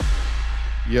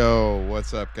Yo,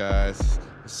 what's up, guys?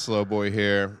 Slow Boy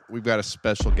here. We've got a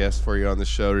special guest for you on the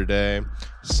show today.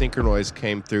 Synchrnoise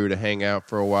came through to hang out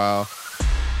for a while.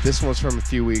 This one's from a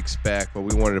few weeks back, but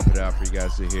we wanted to put it out for you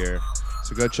guys to hear.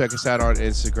 So go check us out on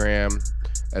Instagram.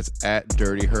 That's at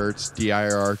Dirty Hertz,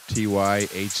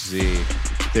 DIRTYHZ.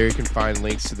 There you can find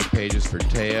links to the pages for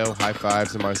Teo, High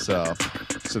Fives, and myself.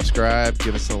 Subscribe,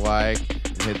 give us a like,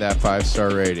 and hit that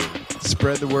 5-star rating.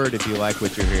 Spread the word if you like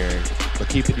what you're hearing, but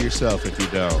keep it to yourself if you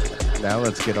don't. Now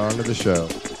let's get on to the show.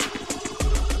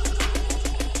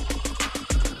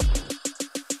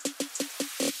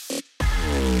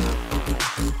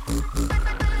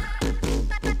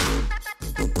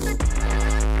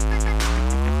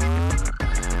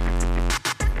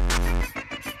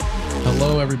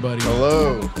 Hello, everybody.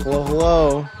 Hello.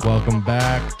 Hello. Welcome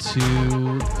back to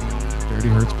the Dirty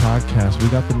Hertz podcast. We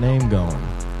got the name going,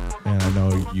 and I know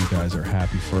you guys are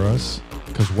happy for us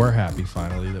because we're happy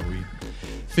finally that we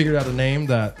figured out a name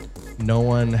that no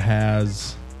one's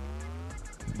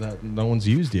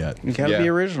used yet. You gotta be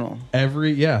original.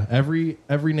 Every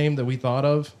name that we thought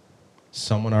of,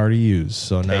 someone already used.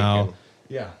 So now,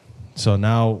 So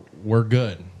now we're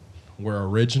good. We're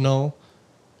original,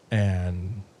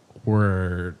 and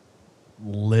we're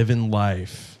living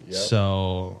life. Yep.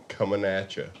 So Coming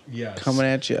at you. yes, Coming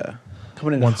at you.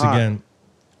 Coming in once hot.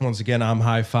 again, I'm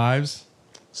High Fives,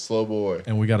 Slow Boy.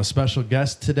 and we got a special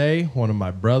guest today. One of my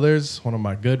brothers, one of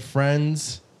my good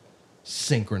friends,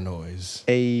 Synchrnoise.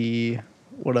 Hey,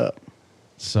 what up?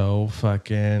 So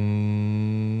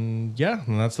fucking yeah,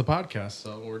 and that's the podcast.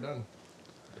 So we're done.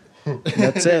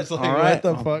 That's it. It's like, All right. what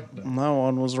the fuck? That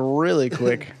one was really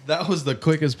quick That was the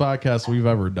quickest podcast we've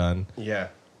ever done. Yeah.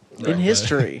 in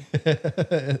history.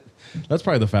 That's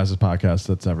probably the fastest podcast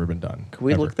that's ever been done. Could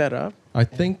we ever. look that up? I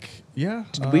think, yeah.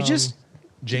 Did we just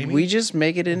Jamie? we just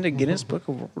make it into Guinness Book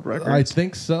of World Records? I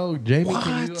think so. Jamie,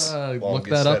 can you What? look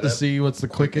that up to see what's the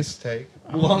quickest take.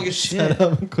 longest shit.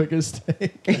 setup, quickest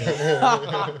take?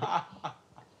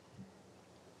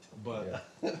 But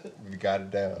We got it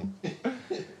down.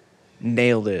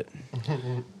 Nailed it.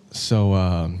 so,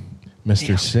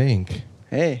 Mr. Sync,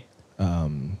 Hey.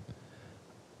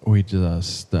 we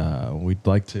just we'd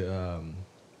like to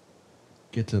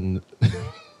get to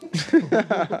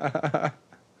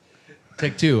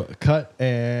take two, cut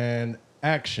and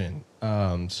action.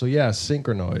 So yeah,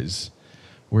 Synchrnoise.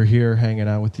 We're here hanging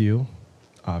out with you,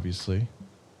 obviously.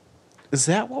 Is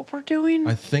that what we're doing?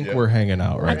 I think Yeah. we're hanging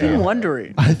out right I've been now.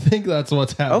 wondering. I think that's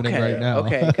what's happening Okay. right now.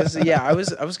 Okay. Because I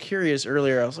was curious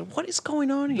earlier. I was like, what is going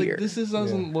on Like, here? this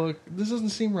doesn't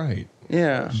seem right.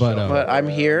 Yeah. But I'm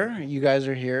here. You guys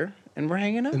are here, and we're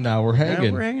hanging out. And now we're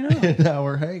hanging. Now we're hanging out. Now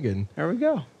we're hanging. There we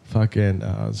go. Fucking.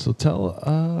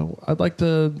 So I'd like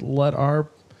to let our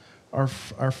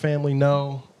family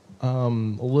know a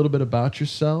little bit about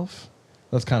yourself.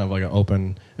 That's kind of like an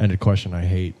open-ended question. I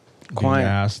hate being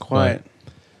asked. Quiet.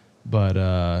 But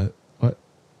what?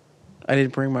 I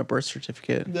didn't bring my birth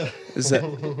certificate. Is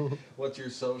that? What's your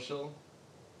social?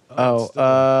 Oh,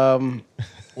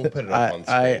 We'll put it up on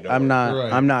screen. I'm don't not.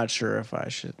 Right. I'm not sure if I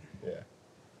should. worry. Yeah.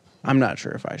 I'm not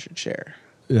sure if I should share.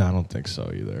 Yeah, I don't think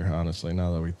so either. Honestly,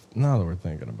 now that we're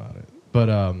thinking about it. But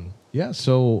yeah.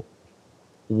 So,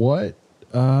 what?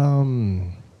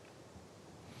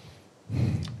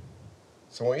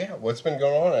 So yeah, what's been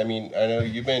going on? I mean, I know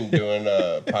you've been doing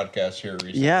a podcast here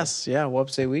recently. Yes. Yeah.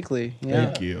 Website Weekly. Yeah.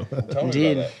 Thank you. Tell me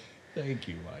Indeed. about Thank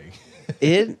you, Mike.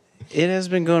 It has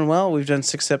been going well. We've done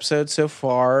 6 episodes so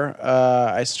far.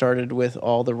 I started with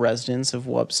all the residents of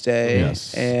Webstay,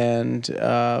 Yes.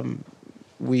 and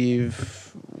we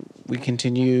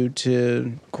continue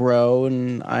to grow.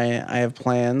 And I have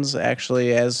plans.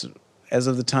 Actually, as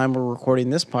of the time we're recording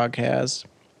this podcast,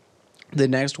 the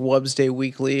next Webstay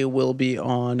Weekly will be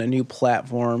on a new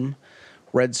platform,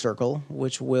 Red Circle,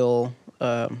 which will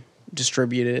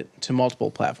distribute it to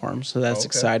multiple platforms. So that's Okay.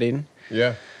 exciting. that.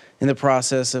 Yeah. In the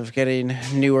process of getting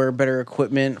newer, better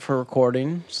equipment for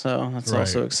recording, so that's Right.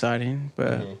 also exciting.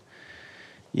 But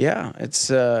yeah, it's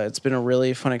been a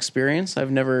really fun experience.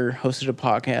 I've never hosted a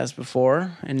podcast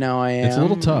before, and now I am. It's a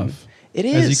little tough. It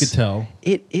is, As you could tell.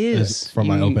 It is From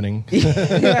my opening.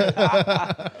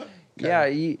 Yeah,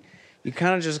 you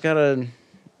kind of just gotta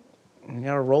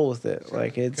roll with it.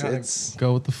 Like it's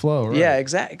Go with the flow, right? yeah,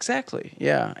 exactly.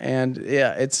 Yeah, and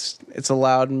yeah, it's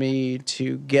allowed me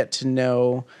to get to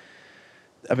know.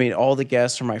 I mean, all the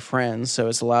guests are my friends, so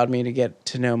it's allowed me to get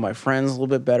to know my friends a little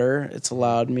bit better. It's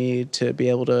allowed me to be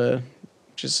able to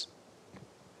just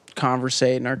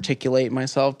conversate and articulate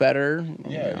myself better.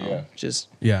 Yeah. Just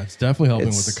Yeah, it's definitely helping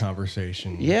with It's- the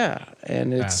conversation yeah,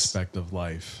 and it's aspect of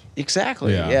life.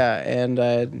 exactly Yeah. yeah,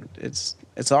 and it's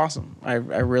it's awesome. I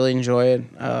really enjoy it.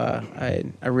 I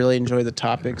really enjoy the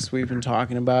topics we've been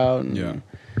talking about. And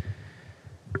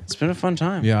it's been a fun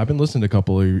time. Yeah, I've been listening to a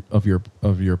couple of your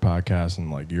podcasts,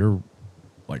 and like you're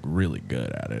like really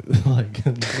good at it.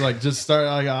 like just start.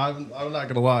 Like I'm not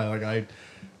gonna lie. Like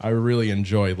I really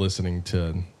enjoy listening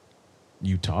to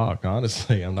you talk.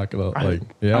 Honestly, I'm not gonna like.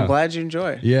 Yeah, I'm glad you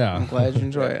enjoy it. Yeah, I'm glad you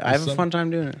enjoy it. I have a fun time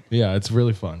doing it. Yeah, it's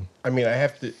really fun. I mean, I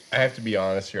have to be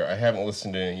honest here. I haven't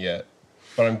listened to it yet,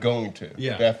 but I'm going to.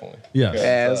 Yeah. Definitely.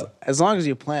 Yes. As long as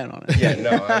you plan on it. Yeah,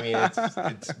 no, I mean,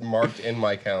 it's marked in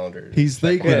my calendar. He's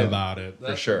thinking Yeah. about it.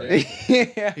 For sure.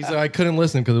 Yeah. He's like, I couldn't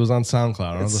listen because it was on SoundCloud. I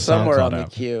don't have It's the somewhere SoundCloud on the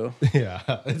app. queue. Yeah,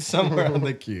 it's somewhere on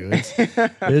the queue.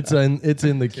 It's in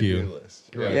the To-do queue. list.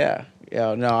 Yeah.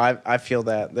 Yeah, no, I feel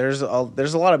that. There's a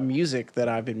lot of music that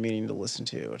I've been meaning to listen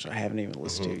to, which I haven't even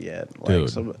listened to yet.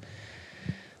 Dude.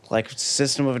 Like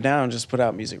System of a Down just put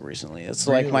out music recently. It's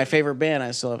like my favorite band.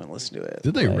 I still haven't listened to it.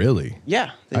 Did they Like, really?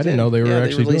 Yeah, they I didn't did. know they were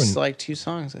actually they released doing- like 2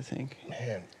 songs, I think.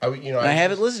 Man, And I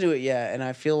haven't listened to it yet, and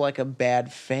I feel like a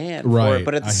bad fan for Right. it.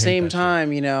 But at the I hate same that shit.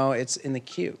 time, it's in the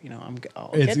queue. I'll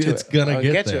It's- get to it's it. gonna I'll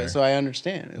get to there. it, so I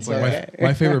understand. It's Like like,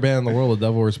 my favorite band in the world, The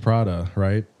Devil Wears Prada,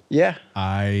 right? yeah.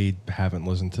 I haven't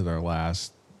listened to their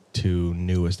last 2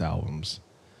 newest albums,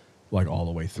 like all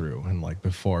the way through. And like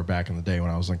before, back in the day when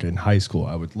I was like in high school,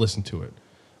 I would listen to it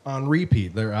on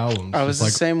repeat. Their albums, I was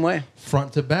just, the same way.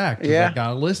 front to back. 'Cause Yeah. I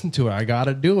gotta listen to it. I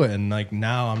gotta do it. And like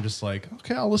now, I'm just like,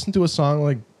 okay, I'll listen to a song.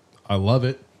 Like I love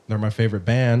it. They're my favorite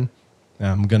band. And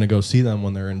I'm gonna go see them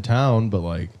when they're in town. But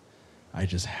like, I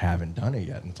just haven't done it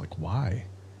yet. And it's like, why?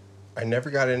 I never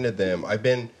got into them. I've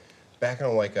been back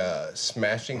on like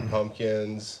Smashing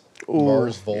Pumpkins, Ooh,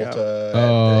 Mars Volta,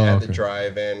 Oh, at the okay.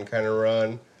 drive-in kind of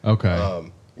run. Okay.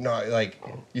 Like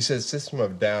you said, System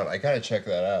of a Down. I gotta check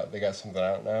that out. They got something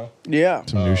out now. Yeah.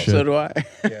 Some new shit. So do I.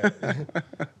 Yeah,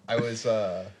 I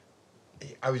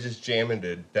was just jamming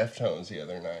to Deftones the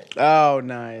other night. Oh, I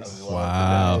nice. loved the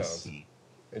Wow. Deftones.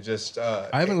 It just I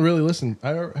haven't really listened. I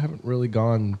haven't really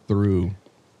gone through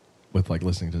with like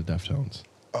listening to the Deftones.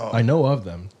 Oh. I know of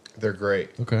them. they're great.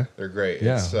 Okay. They're great.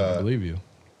 Yeah, It's, I believe you.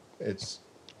 it's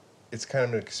kind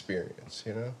of an experience,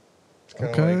 you know. It's kind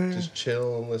of Okay. like just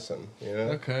chill and listen, you know.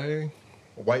 Okay.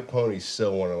 White Pony's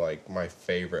still one of like my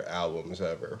favorite albums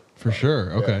ever. For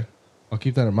sure. Okay. I'll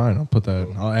keep that in mind. I'll put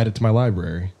that. I'll add it to my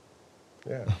library.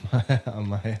 Yeah. On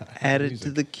my Add it music.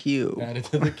 to the queue. Add it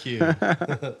to the queue.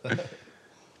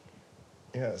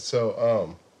 Yeah.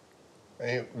 So,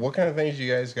 what kind of things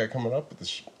you guys got coming up with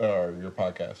this your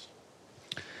podcast?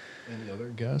 Any other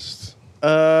guests?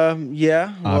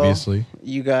 Yeah. well, Obviously.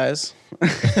 you guys.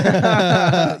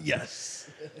 Yes.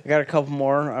 I got a couple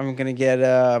more. I'm gonna get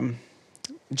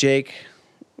Jake.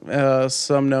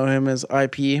 Some know him as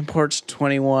IP Porch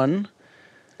 21,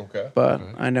 Okay. but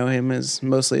Okay. I know him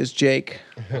mostly as Jake.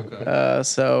 Okay.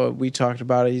 So we talked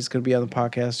about it. He's gonna be on the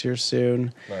podcast here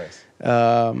soon. Nice.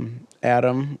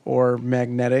 Adam or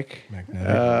Magnetic.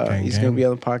 Magnetic. He's going to be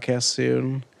on the podcast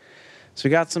soon. So we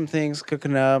got some things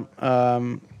cooking up.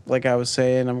 Like I was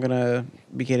saying, I'm going to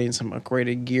be getting some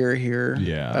upgraded gear here.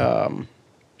 Yeah.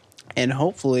 And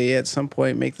hopefully at some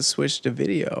point make the switch to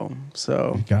video.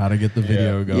 So Gotta get the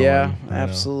video going. yeah, I know.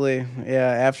 absolutely. Yeah,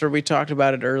 after we talked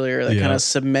about it earlier, that Yeah. kind of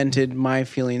cemented my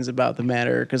feelings about the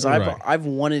matter because Right. I've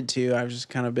wanted to. I've just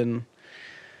kind of been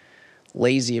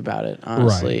lazy about it,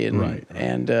 honestly. Right.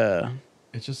 And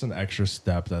It's just an extra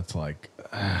step that's like,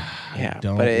 yeah, I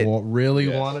don't but it, really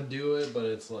Yes. want to do it, but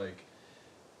it's like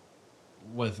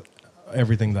with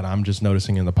everything that I'm just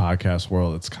noticing in the podcast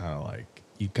world, it's kind of like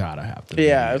you gotta have to.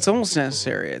 yeah, video. it's almost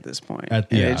necessary at this point. At-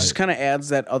 And yeah, it just kind of adds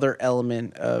that other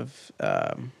element of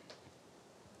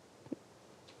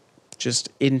just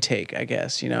intake, I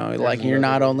guess. Like you're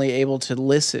not only able to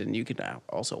listen, you can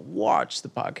also watch the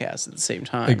podcast at the same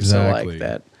time. Exactly. So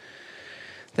like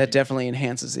that definitely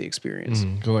enhances the experience.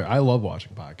 'Cause, like, I love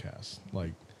watching podcasts.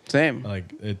 Same.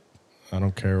 Like it. I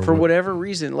don't care For whatever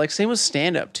reason, like same with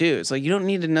stand up too. It's like you don't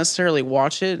need to necessarily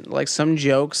watch it. Like some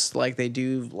jokes, like they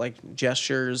do like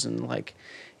gestures and like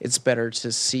it's better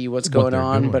to see what's What going they're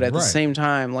on. doing, But at the right. same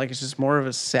time, like it's just more of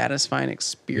a satisfying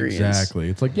experience. Exactly.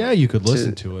 It's like, yeah, you could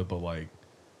listen to it, but like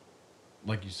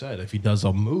you said, if he does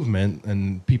a movement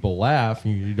and people laugh,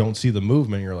 you don't see the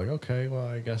movement, you're like, okay, well,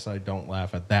 I guess I don't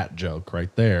laugh at that joke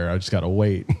right there. I just got to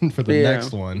wait for the Yeah.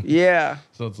 next one. Yeah.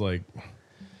 So it's like,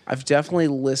 I've definitely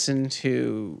listened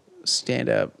to stand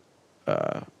up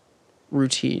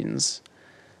routines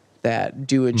that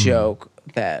do a joke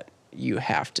that you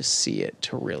have to see it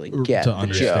to really get to the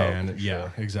understand. joke. Yeah,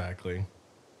 exactly.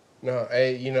 No,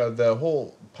 the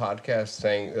whole podcast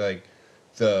thing, like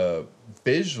the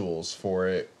visuals for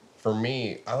it for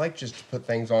me, I like just to put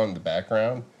things on in the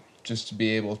background, just to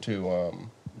be able to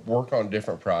work on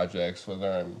different projects,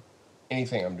 whether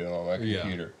anything I'm doing on my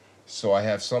computer. So I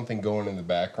have something going in the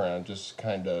background, just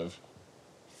kind of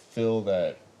fill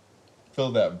that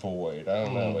void. I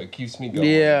don't know. It keeps me going.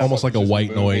 Yeah. Almost like a Something's white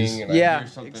just noise. moving and I Yeah, hear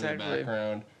something exactly. in the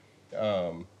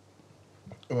background.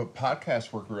 But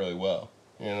podcasts work really well,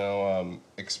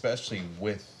 especially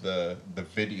with the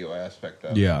video aspect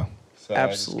of it. Yeah. So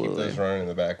Absolutely. I just keep those running in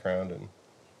the background and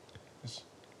just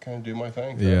kind of do my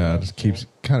thing. Yeah, it just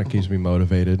keeps me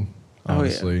motivated, Oh, yeah.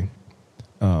 honestly.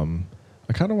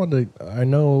 I kind of want to, I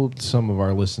know some of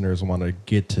our listeners want to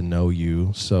get to know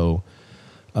you. So,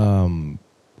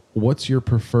 what's your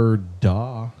preferred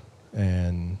DAW?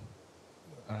 And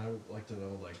I would like to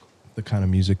know, like, the kind of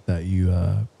music that you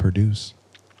produce.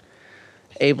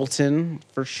 Ableton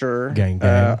for sure. Gang,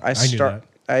 gang. I knew that.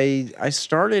 I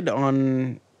started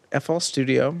on FL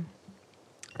Studio.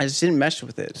 I just didn't mesh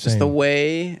with it. Just Same. the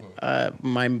way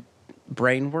my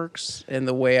brain works and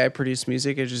the way I produce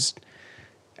music, it just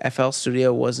FL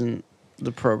Studio wasn't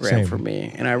the program Same. for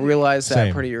me, and I realized that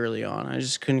Same. pretty early on. I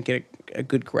just couldn't get a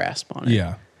good grasp on it.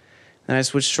 Yeah. And I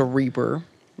switched to Reaper,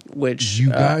 which You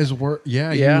guys were,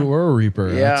 yeah. you were a Reaper.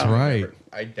 Yeah. That's right.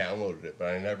 I downloaded it, but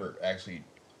I never actually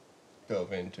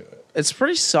dove into it. it's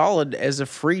pretty solid as a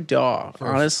free DAW.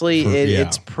 Honestly, yeah.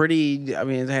 it's pretty. I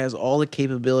mean, it has all the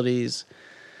capabilities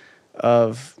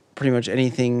of pretty much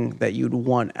anything that you'd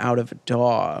want out of a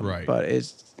DAW. Right. But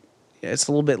it's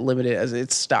a little bit limited as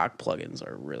its stock plugins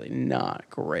are really not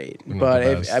great. Not But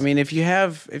the if, best. I mean, if you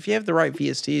have the right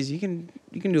VSTs, you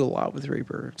can do a lot with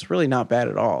Reaper. It's really not bad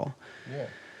at all. Yeah.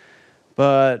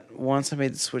 But once I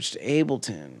made the switch to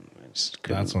Ableton, I just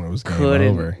That's when it was game couldn't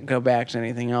over. go back to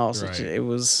anything else. Right. It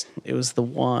was the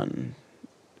one.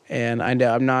 And I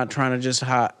know I'm not trying to just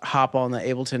hop on the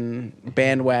Ableton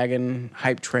bandwagon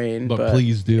hype train, But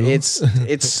please do. It's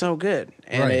so good,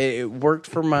 and Right. it worked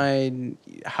for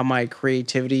how my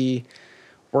creativity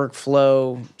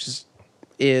workflow just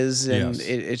is, and Yes.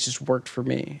 it just worked for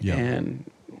me. Yeah. And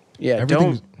yeah,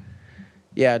 Everything's-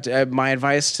 my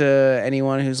advice to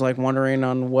anyone who's like wondering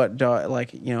on what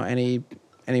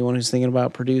anyone who's thinking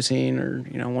about producing or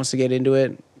wants to get into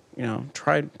it,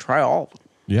 try all of them.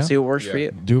 Yeah. See what works for Yeah.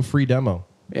 you. Do a free demo.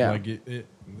 Yeah. Like you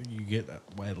get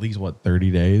at least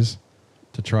 30 days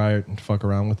to try it and fuck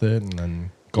around with it, and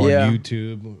then go Yeah. on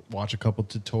YouTube, watch a couple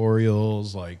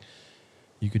tutorials. Like,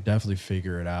 you could definitely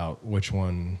figure it out which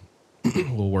one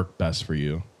will work best for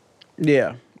you.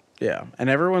 Yeah. Yeah. And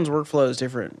everyone's workflow is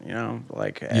different,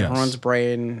 like everyone's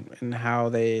brain and how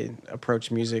they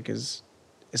approach music is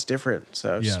different.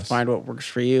 So just Yes. find what works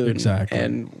for you. Exactly.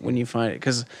 And when you find it,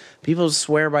 because people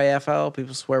swear by FL,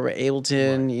 people swear by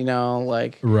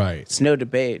Ableton, Right. it's no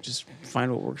debate. Just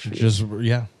find what works for you. Just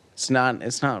yeah. It's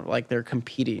not like they're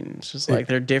competing. It's just like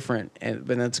they're different,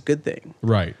 but that's a good thing.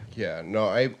 Right. Yeah, no,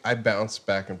 I bounced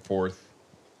back and forth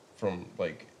from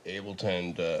like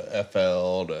Ableton to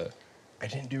FL to. I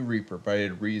didn't do Reaper, but I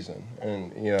did Reason,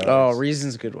 and Oh,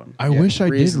 Reason's a good one. I wish I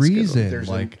did Reason's a good one. Reason. There's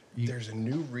Like, there's a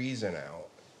new Reason out.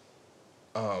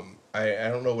 I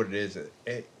don't know what it is.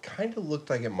 It kind of looked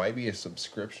like it might be a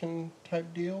subscription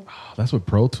type deal. that's what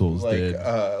Pro Tools Like did.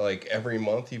 like every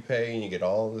month you pay and you get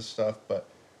all this stuff, but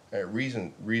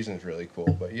Reason's really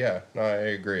cool. But yeah, no, I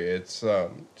agree. It's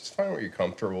just find what you're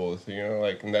comfortable with,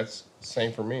 and that's the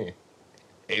same for me.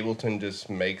 Ableton just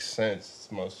makes sense. It's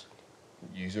the most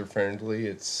user friendly.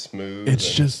 It's smooth. It's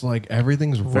and- just like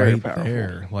everything's Very right powerful.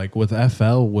 there. Like with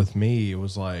FL, with me, it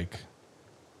was like,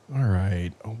 all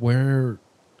right, where's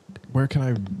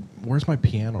my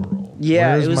piano roll?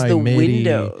 Yeah, Where's it was my the MIDI?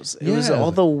 windows. It was Yeah.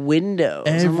 all the windows.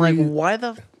 I'm like, Every- why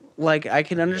the? Like, I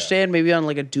can understand maybe on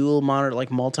like a dual monitor, like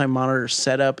multi-monitor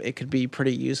setup, it could be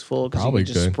pretty useful because you Probably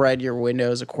can just could. spread your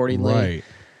windows accordingly. Right.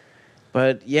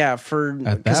 But yeah, At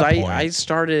because that I point-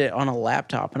 started it on a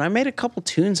laptop and I made a couple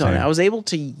tunes on it. Same. I was able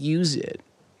to use it,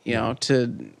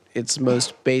 to its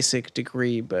most basic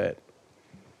degree. But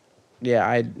yeah,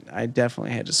 I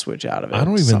definitely had to switch out of it. I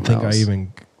don't to even something think else. I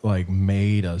even like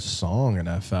made a song in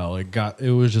FL.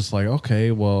 It was just like, okay,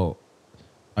 well,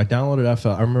 I downloaded FL.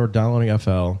 I remember downloading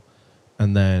FL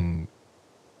and then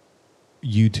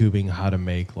YouTubing how to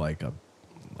make like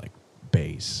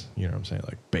bass. You know what I'm saying?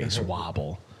 Like bass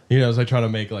wobble. As I try to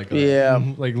make like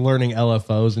like learning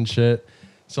LFOs and shit.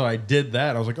 So I did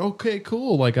that. I was like, okay,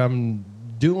 cool. Like I'm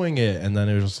doing it. And then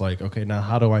it was just like, okay, now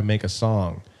how do I make a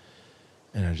song?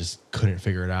 And I just couldn't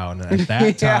figure it out. And at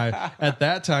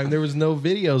that time, there was no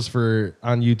videos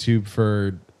on YouTube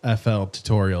for FL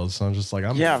tutorials. So I'm just like,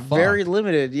 I'm very fucked.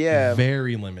 limited. Yeah,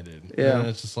 Very limited. Yeah. And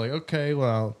it's just like, okay,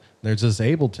 well, there's this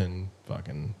Ableton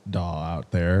fucking DAW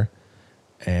out there,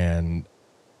 and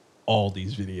all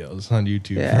these videos on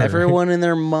YouTube. Yeah, everyone and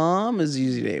their mom is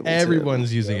using Ableton.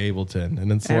 Everyone's using Ableton,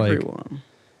 and it's Everyone.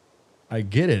 I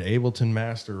get it. Ableton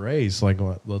Master Race. Like,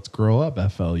 let's grow up,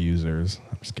 FL users.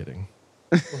 I'm just kidding.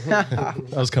 I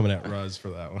was coming at Ruz for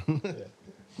that one.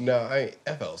 No,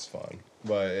 FL's fun,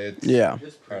 but it's Yeah.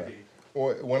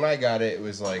 When I got it, it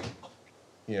was like,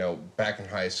 back in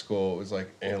high school, it was like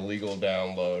an illegal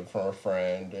download from a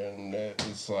friend, and it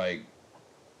was like,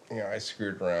 I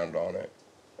screwed around on it,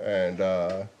 and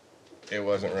it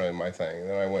wasn't really my thing.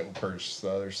 Then I went and purchased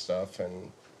the other stuff,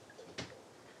 and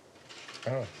I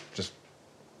don't know, just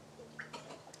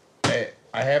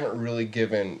I haven't really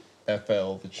given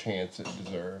FL the chance it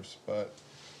deserves, but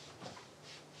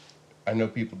I know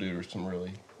people do some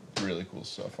really, really cool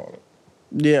stuff on it.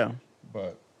 Yeah.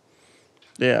 But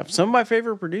yeah, some of my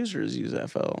favorite producers use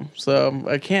FL, so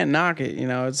I can't knock it.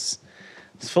 It's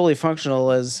fully functional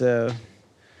as a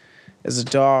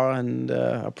DAW and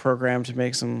a program to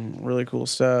make some really cool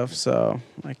stuff. So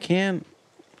I can't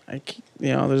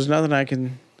there's nothing I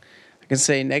can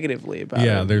say negatively about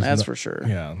it. That's for sure.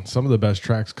 Yeah, some of the best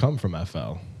tracks come from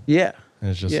FL. Yeah. And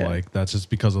it's just like, that's just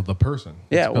because of the person.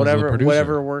 Yeah, it's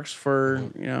whatever works for,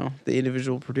 the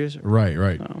individual producer. Right.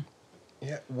 So.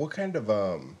 yeah, what kind of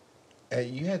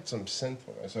you had some synth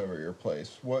noise over at your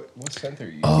place. What synth are you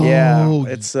using? Oh, yeah,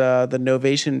 it's the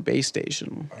Novation Bass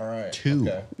Station. All right. 2.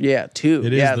 Okay. Yeah, 2.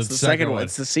 It is yeah, the it's the second second one. one.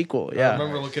 It's the sequel. Yeah. I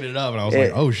remember looking it up and I was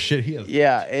like, oh shit, he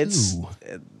has 2.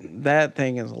 That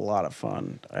thing is a lot of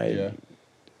fun.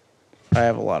 I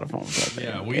have a lot of fun with that thing.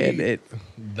 Yeah,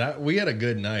 we had a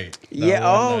good night.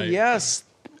 Night. Yes.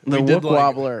 The Wook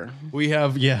Wobbler. We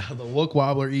have the Wook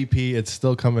Wobbler EP. It's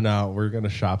still coming out. We're gonna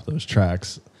shop those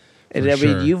tracks. And I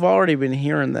mean, you've already been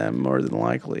hearing them more than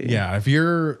likely. Yeah, if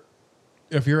you're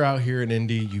out here in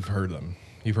Indy, you've heard them.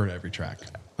 You've heard every track.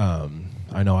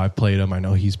 I know I've played them. I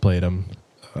know he's played them.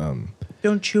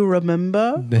 Don't you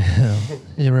remember?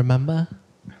 You remember?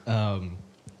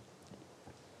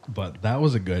 But that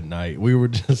was a good night. We were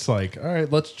just like, all right,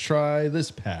 let's try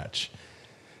this patch.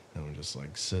 And we just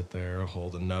like sit there,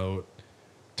 hold a note,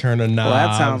 turn a knob. Well,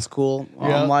 that sounds cool. Oh,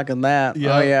 Yep. I'm liking that.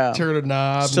 Yep. Oh, yeah. Turn a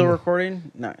knob. Still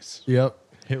recording? Nice. Yep.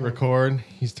 Hit record.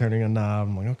 He's turning a knob.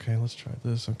 I'm like, okay, let's try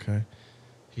this. Okay.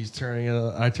 He's turning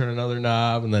I turn another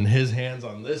knob, and then his hand's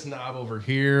on this knob over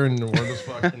here, and we're just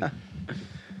fucking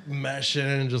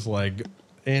meshing, just like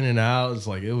in and out. It's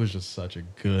like, it was just such a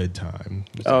good time.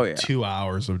 It was like 2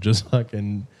 hours of just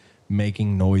fucking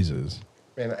making noises.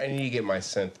 Man, I need to get my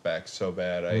synth back so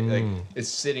bad. It's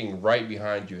sitting right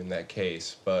behind you in that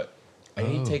case, but I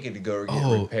need to take it to go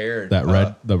get repaired.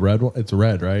 That the red one. It's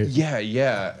red, right? Yeah.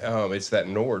 It's that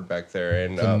Nord back there,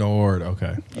 and The Nord.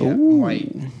 Okay. yeah,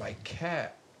 my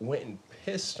cat went and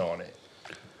pissed on it,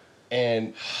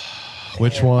 and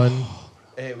Which one?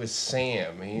 it was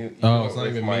Sam. He It's went not with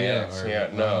even my Mia, ex. or- Yeah,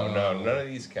 no, none of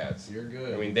these cats. You're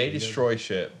good. I mean, they destroy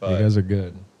shit, but You guys are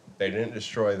good. they didn't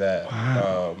destroy that.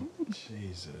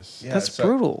 Jesus. Yeah, That's so-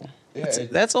 brutal. Yeah,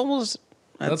 That's almost...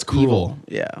 That's cruel. evil.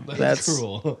 Yeah. That's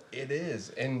cruel. It is.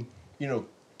 And,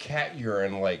 cat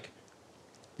urine, like,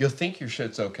 you'll think your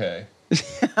shit's okay.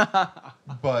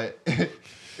 But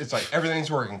it's like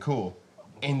everything's working cool.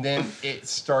 And then it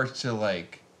starts to,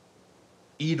 like,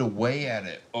 eat away at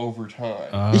it over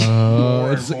time.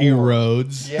 More It and more.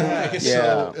 erodes. Yeah. Yeah.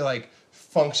 So, like,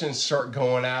 functions start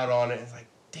going out on it. It's like,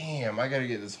 damn, I got to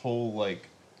get this whole, like,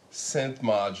 synth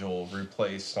module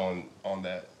replaced on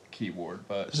that keyboard.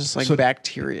 But It's just like So-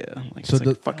 bacteria. Like, so it's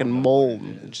like fucking mold.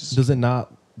 It just... Does it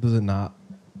not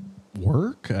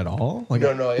work at all? Like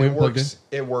no, when it plugged works.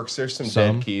 It works. There's some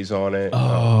Some? dead keys on it.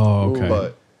 Oh, okay.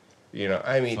 But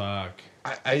I mean, Fuck.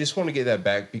 I just want to get that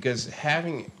back because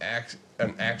having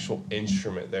an actual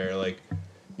instrument there, like,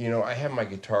 I have my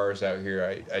guitars out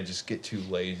here. I just get too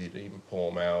lazy to even pull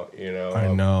them out. I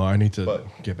know. I need to but-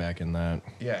 get back in that.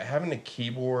 Yeah, having a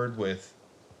keyboard with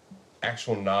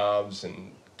actual knobs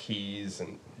and keys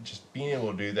and just being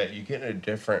able to do that, you get a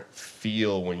different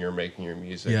feel when you're making your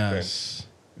music Yes.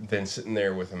 than sitting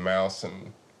there with a mouse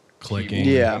and Clicking.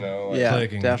 keyboard, Yeah. Yeah.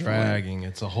 Clicking, definitely. dragging.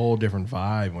 It's a whole different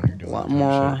vibe when you're A doing lot that kind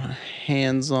of more shit.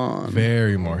 hands-on.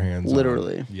 Very more hands.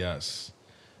 Literally. Yes.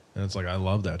 And it's like, I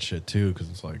love that shit too, because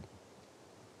it's like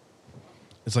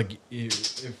it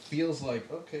feels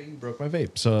like, okay, you broke my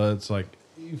vape. So it's like,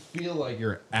 you feel like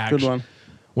you're Good actually. one.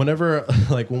 Whenever,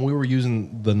 like when we were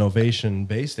using the Novation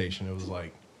base station, it was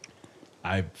like,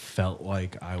 I felt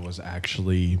like I was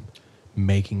actually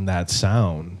making that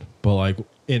sound. But like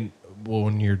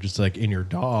when you're just like in your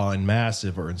DAW and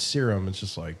Massive or in Serum, it's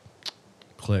just like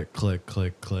click, click,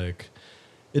 click, click.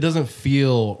 it doesn't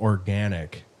feel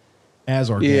organic as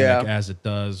it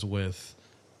does with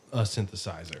a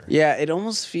synthesizer. Yeah, it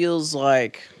almost feels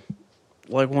like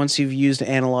once you've used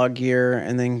analog gear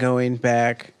and then going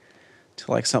back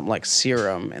to like something like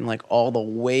Serum and like all the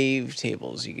wave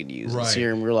tables you could use in Right.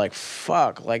 Serum, you're like,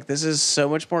 fuck, like this is so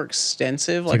much more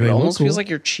extensive. Like like it they look almost feels cool. like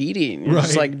you're cheating. You're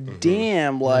just Right. like,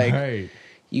 damn, like Right.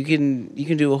 you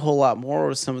can do a whole lot more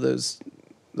with some of those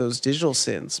digital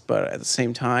synths, but at the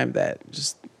same time that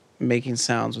just making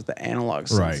sounds with the analog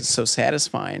synths Right. is so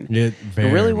satisfying. It And really,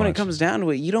 very when it much comes down to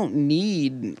it, you don't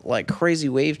need like crazy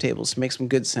wavetables to make some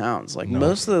good sounds. Like No.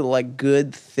 most of the like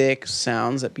good thick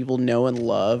sounds that people know and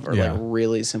love are Yeah. like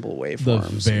really simple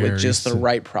waveforms very with just the sim-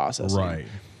 right processing. Right.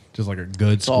 Just like a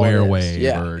good That's all it square is. wave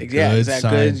Yeah, or yeah, good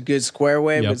exactly. sine, Good square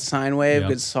wave, Yep. good sine wave, Yep.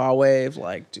 good saw wave.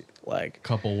 Like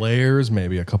couple layers,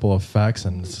 maybe a couple effects,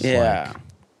 and it's just yeah. like,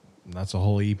 that's a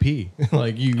whole EP.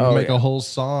 Like you Oh, make yeah. a whole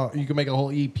song, you can make a whole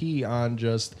EP on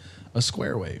just a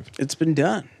square wave. It's been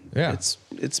done. Yeah.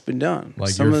 It's been done. Like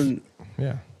Some you're of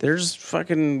yeah. there's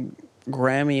fucking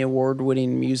Grammy award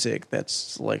winning music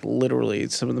that's like literally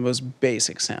some of the most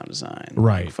basic sound design.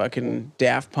 Right. Like fucking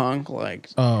Daft Punk, like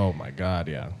Oh my god,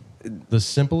 yeah. The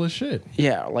simplest shit.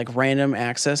 yeah, like random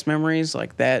access memories,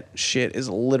 like that shit is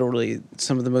literally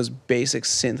some of the most basic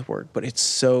synth work, but it's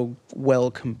so well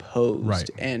composed Right.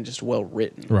 and just well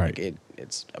written. Right. Like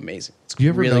it's amazing. It's Do you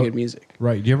ever really know- good music.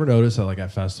 Right. Do you ever notice that like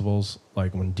at festivals,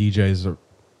 like when DJs are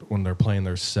when they're playing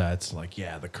their sets, like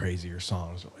the crazier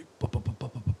songs are like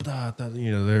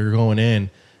you know, they're going in,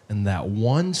 and that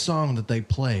one song that they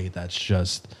play that's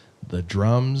just the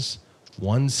drums,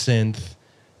 one synth,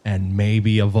 and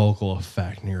maybe a vocal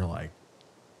effect, and you're like,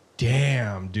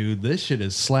 damn, dude, this shit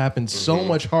is slapping so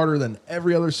much harder than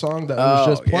every other song that was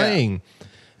Oh, just yeah. playing.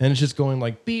 And it's just going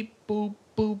like beep, boop,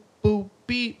 boop, boop,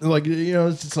 beep. Like, you know,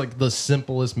 it's just like the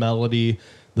simplest melody,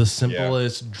 the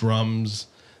simplest drums.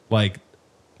 Like,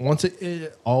 once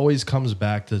it always comes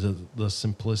back to the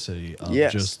simplicity of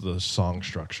Yes. just the song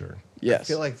structure. Yes. I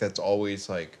feel like that's always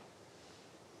like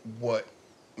what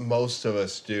most of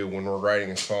us do when we're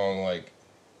writing a song. Like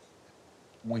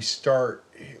we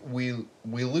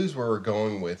lose where we're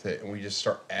going with it, and we just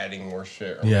start adding more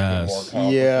shit or making it more Yes.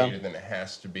 complicated than it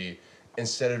has to be,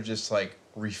 instead of just like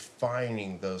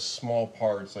refining those small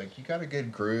parts. Like you got a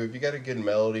good groove, you got a good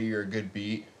melody or a good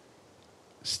beat.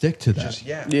 Stick to that. Just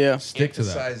Yeah. Stick to that.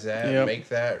 emphasize that. Yep. Make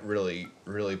that really,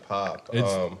 really pop.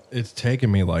 It's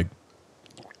taken me like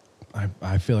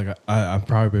I feel like I've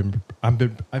probably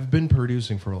I've been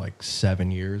producing for like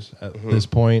 7 years at this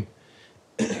point,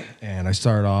 and I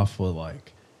started off with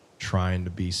like trying to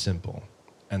be simple,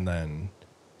 and then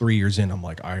 3 years in I'm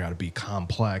like I got to be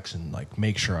complex and like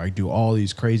make sure I do all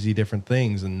these crazy different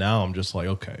things, and now I'm just like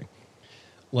okay,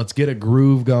 let's get a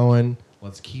groove going,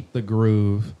 let's keep the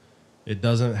groove. It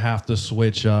doesn't have to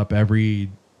switch up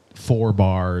every 4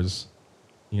 bars.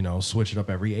 You know, switch it up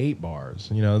every 8 bars.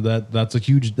 You know, that's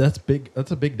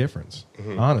a big difference.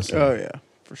 Honestly. Oh yeah,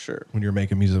 for sure. When you're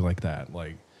making music like that.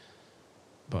 Like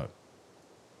but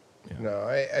No,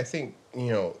 I think,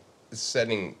 you know,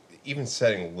 setting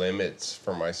limits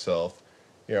for myself,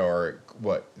 you know, or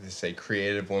what they say,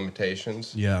 creative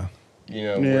limitations. yeah. You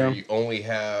know, Yeah. where you only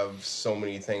have so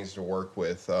many things to work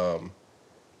with.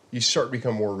 You start to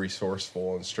become more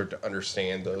resourceful and start to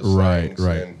understand those Right, things.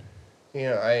 right. And, you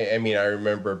know, I mean, I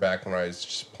remember back when I was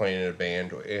just playing in a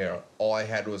band, you know, all I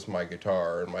had was my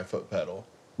guitar and my foot pedal.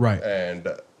 Right. And,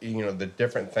 you know, the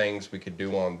different things we could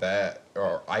do on that,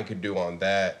 or I could do on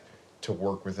that to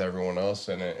work with everyone else.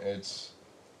 And it's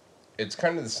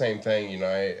kind of the same thing. You know,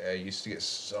 I used to get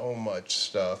so much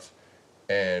stuff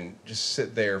and just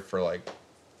sit there for like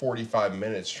 45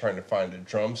 minutes trying to find a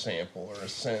drum sample or a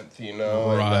synth, you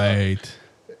know? Right.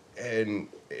 And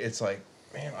it's like,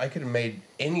 man, I could have made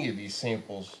any of these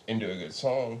samples into a good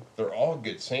song. They're all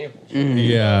good samples.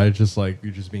 Yeah, it's just like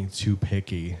you're just being too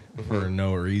picky for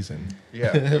no reason.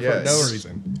 Yeah. For Yeah. no it's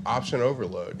reason. Option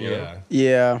overload, you know?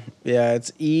 Yeah. Yeah,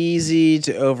 it's easy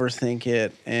to overthink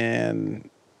it, and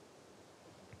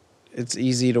it's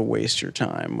easy to waste your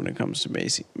time when it comes to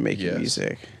making Yes.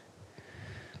 music.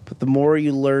 But the more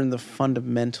you learn the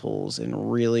fundamentals and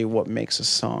really what makes a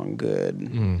song good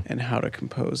and how to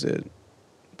compose it,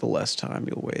 the less time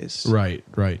you'll waste. Right.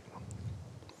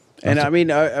 And I mean,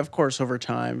 of course, over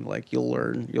time, like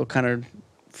you'll kind of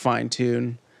fine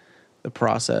tune the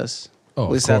process. Oh,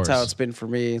 At least of that's how course. it's been for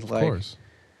me. Of Like, course.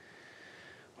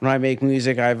 when I make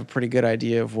music, I have a pretty good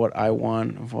idea of what I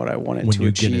want, of what I want it When to you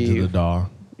achieve. get into the DAW.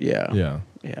 Yeah. Yeah.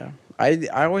 Yeah.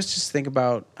 I always just think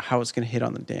about how it's going to hit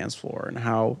on the dance floor and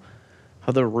how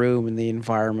the room and the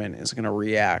environment is going to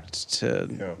react to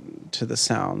the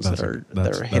sounds that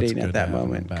are hitting at that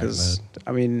moment. Because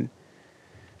I mean,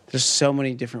 there's so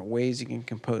many different ways you can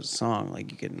compose a song.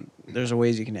 Like there's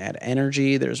ways you can add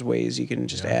energy. There's ways you can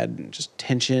just add just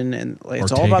tension, and like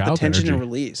it's all about the tension and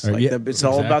release. Like it's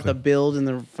all about the build and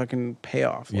the fucking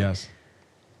payoff. Like,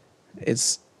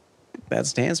 yes,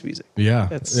 that's dance music. Yeah,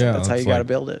 that's how you got to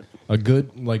build it. A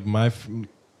good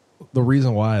the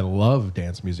reason why I love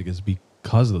dance music is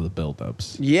because of the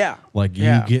build-ups. Yeah. Like,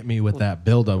 you get me with that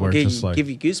build-up where it's just like... give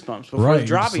you goosebumps before the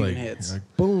drop even hits.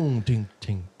 Like, boom, ting,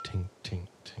 ting, ting, ting,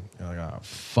 ting. You're like, oh,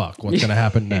 fuck, what's going to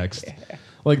happen next?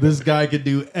 Like, this guy could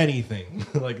do anything.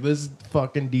 Like, this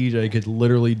fucking DJ could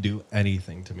literally do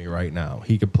anything to me right now.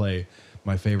 He could play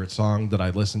my favorite song that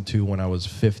I listened to when I was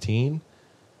 15,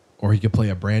 or he could play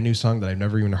a brand new song that I've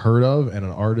never even heard of and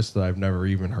an artist that I've never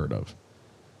even heard of.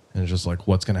 And it's just like,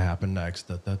 what's going to happen next?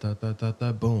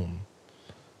 Boom.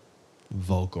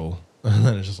 Vocal. And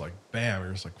then it's just like, bam.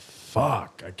 You're just like,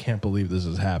 fuck. I can't believe this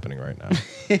is happening right now.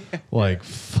 Like,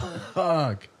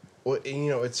 fuck. Well,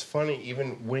 it's funny,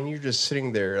 even when you're just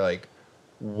sitting there, like,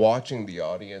 watching the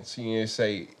audience, you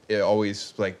say, it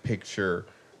always, like, picture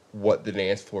what the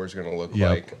dance floor is going to look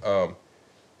like.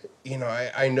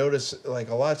 I notice, like,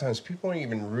 a lot of times people aren't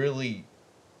even really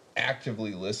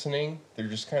actively listening. They're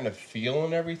just kind of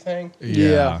feeling everything.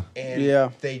 Yeah.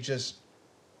 And they just,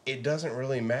 it doesn't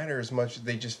really matter as much.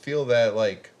 They just feel that,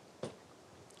 like,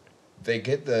 they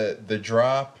get the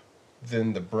drop,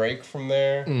 then the break from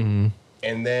there,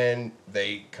 and then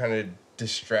they kind of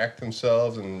distract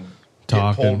themselves and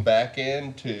get pulled back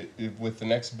in with the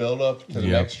next build up to the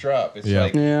next drop. It's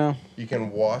like you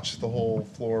can watch the whole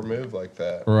floor move like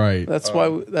that. Right. That's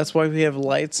why we have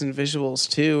lights and visuals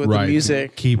too with the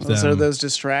music. Keep those them. are those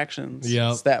distractions.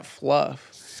 Yeah. It's that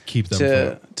fluff. Keep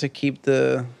them to keep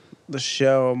the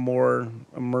show a more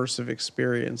immersive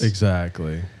experience.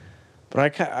 Exactly.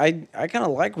 But I kind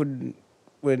of like when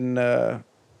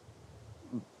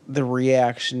the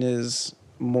reaction is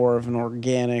more of an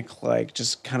organic, like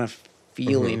just kind of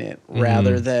feeling it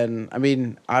rather than, I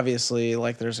mean, obviously,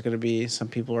 like there's going to be some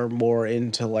people are more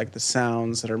into like the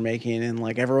sounds that are making, and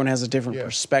like everyone has a different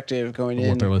perspective going in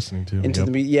what they're listening to into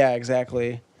the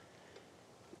exactly.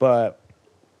 But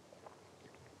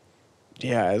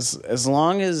yeah, as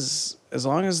long as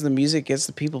the music gets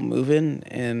the people moving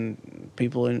and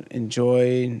people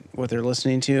enjoy what they're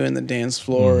listening to, and the dance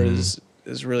floor is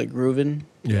really grooving,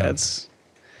 that's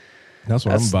what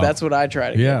I'm about. That's what I try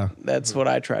to get. That's what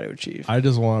I try to achieve. I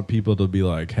just want people to be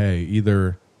like, hey,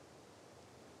 either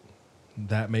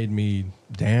that made me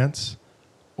dance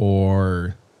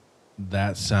or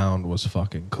that sound was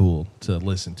fucking cool to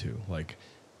listen to. Like,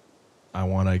 I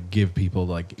want to give people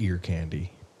like ear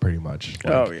candy, pretty much.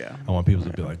 Like, I want people to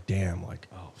be like, damn, like,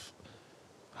 oh,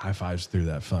 high fives through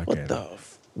that fucking.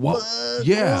 What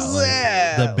yeah, was like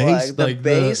that? the bass, like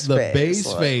the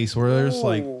bass face, where there's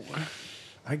like,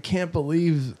 I can't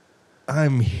believe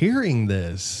I'm hearing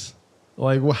this.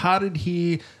 Like, well, how did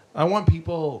he? I want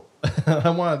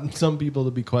some people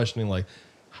to be questioning, like,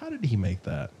 how did he make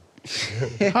that?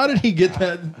 How did he get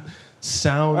that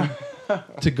sound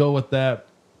to go with that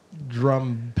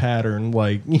drum pattern?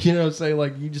 Like, say,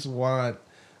 like, you just want,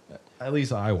 at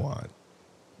least I want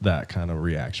that kind of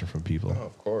reaction from people. Oh,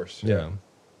 of course. Yeah.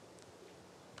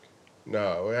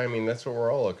 No, I mean, that's what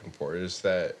we're all looking for, is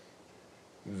that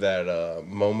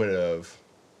moment of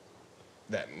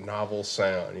that novel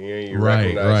sound. You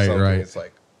recognize something. Right. It's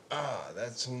like,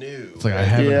 that's new. It's like, I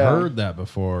haven't heard that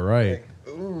before, right?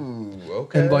 Like, ooh,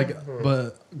 okay. And like,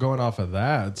 but going off of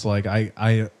that, it's like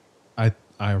I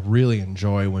really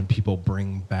enjoy when people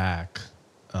bring back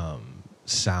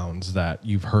sounds that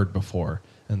you've heard before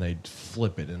and they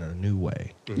flip it in a new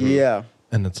way. Yeah.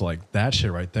 And it's like, that shit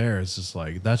right there is just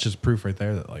like, that's just proof right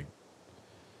there that like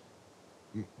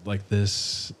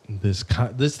this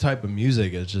type of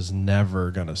music is just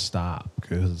never gonna stop,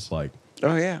 because it's like,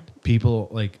 oh yeah, people,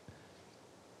 like,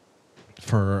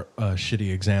 for a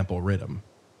shitty example, rhythm.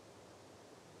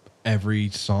 Every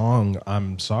song,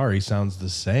 I'm sorry, sounds the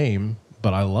same,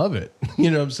 but I love it.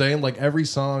 You know what I'm saying? Like, every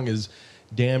song is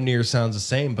damn near sounds the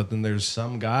same, but then there's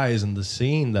some guys in the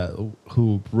scene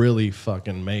who really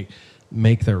fucking make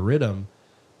their rhythm.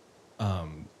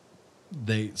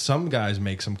 Some guys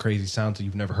make some crazy sounds that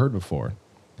you've never heard before,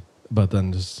 but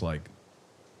then just like,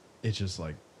 it's just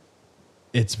like,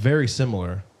 it's very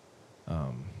similar,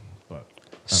 but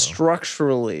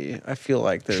structurally, I feel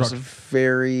like there's a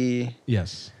very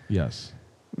yes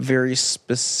very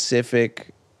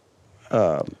specific,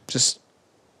 just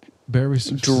very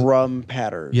drum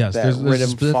pattern Yes, that there's a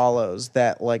rhythm follows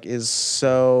that like is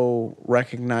so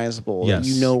recognizable that Yes.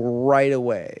 you know right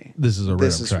away. This is a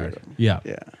rhythm track. Rhythm. Yeah.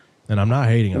 Yeah. And I'm not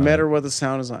hating No on matter it. what the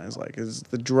sound design is like, is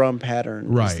the drum pattern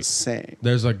is Right. the same.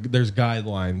 There's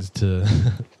guidelines to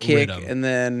Kick rhythm. and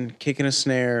then kick and a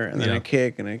snare and then Yeah. a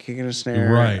kick and a kick and a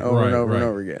snare Right, over and right, over and right.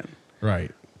 over again.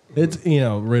 Right. It's,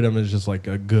 rhythm is just like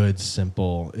a good,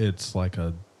 simple, it's like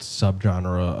a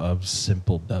subgenre of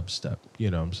simple dubstep. You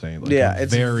know what I'm saying? Like Yeah, a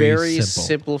it's very simple.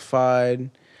 simplified.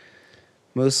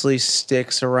 Mostly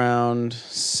sticks around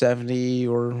 70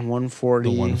 or 140.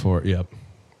 The 1/4, yep.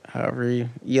 However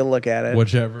you look at it.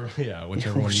 Whichever one you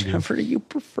do. Whichever you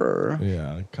prefer.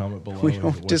 Yeah, comment below. We don't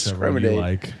whichever discriminate. you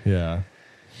like. Yeah.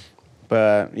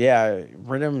 But yeah,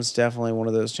 rhythm is definitely one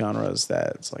of those genres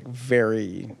that's like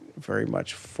very, very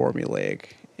much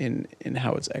formulaic in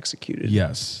how it's executed.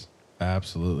 Yes,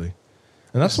 absolutely.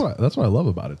 And that's what I love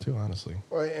about it too, honestly.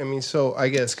 Well, I mean, so I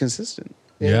It's guess consistent.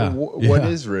 Yeah. what Yeah.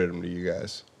 is rhythm to you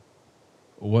guys?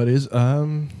 What is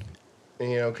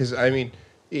Because I mean,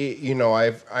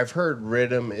 I've heard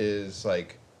rhythm is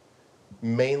like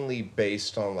mainly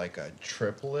based on like a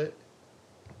triplet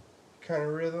kind of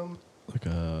rhythm. like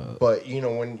a But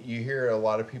when you hear a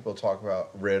lot of people talk about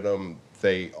rhythm,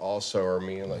 they also are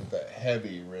meaning like the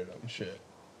heavy rhythm shit.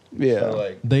 Yeah. So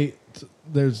like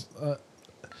there's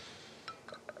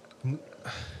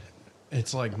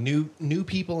it's like new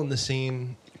people in the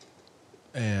scene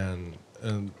and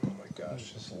oh my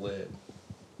gosh, it's lit.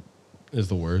 is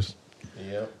the worst.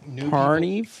 Yep. New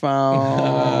Party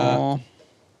foul.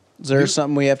 Is there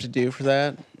something we have to do for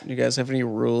that? You guys have any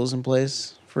rules in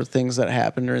place for things that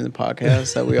happen during the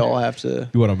podcast that we all have to?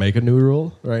 You want to make a new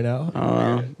rule right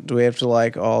now? Do we have to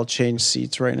like all change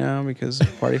seats right now because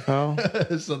of party foul?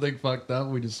 Is something fucked up?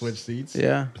 We just switch seats.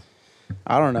 Yeah.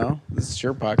 I don't know. This is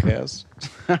your podcast.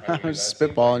 I'm just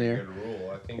spitballing here. Good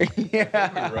rule. I think we wrote it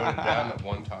down at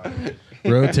one time.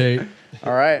 Rotate.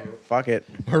 All right. Fuck it.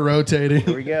 We're rotating.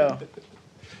 Here we go.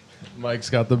 Mike's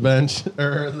got the bench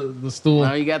or the stool.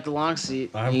 Now you got the long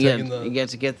seat. I'm you taking get, you get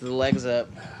to get the legs up.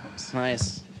 It's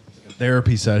nice.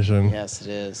 Therapy session. Yes, it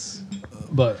is.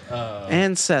 But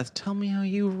And Seth, tell me how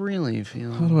you really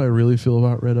feel. how do I really feel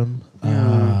about rhythm?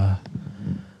 I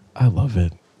love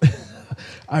it.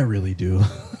 I really do.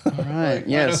 All right.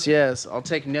 Yes. I'll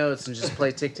take notes and just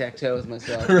play tic-tac-toe with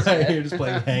myself. Right, you're just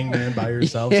playing hangman by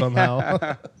yourself somehow.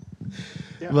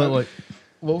 But like,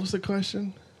 what was the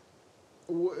question?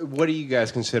 What do you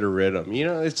guys consider rhythm?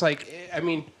 It's like, I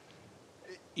mean,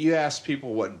 you ask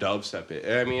people what dubstep is.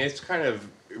 I mean, it's kind of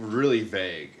really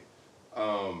vague.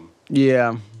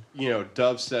 Yeah.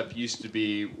 Dubstep used to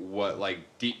be what like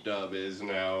deep dub is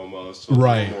now almost.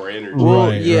 Right. More energy. Well,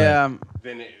 Right, yeah.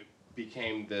 Then it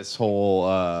became this whole,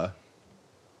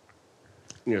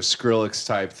 Skrillex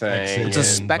type thing. It's a And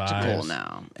spectacle vibes.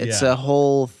 now. It's Yeah. a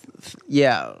whole,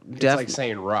 yeah. It's like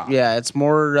saying rock. Yeah, it's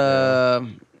more.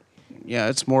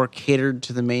 It's more catered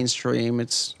to the mainstream.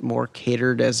 It's more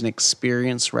catered as an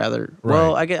experience rather.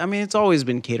 Well, Right. I mean, it's always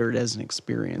been catered as an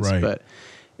experience, Right. but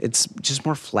it's just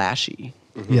more flashy.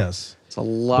 Yes. It's a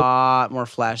lot more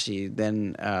flashy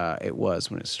than it was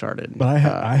when it started. But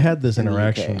I had this in the UK.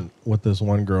 interaction with this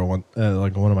one girl,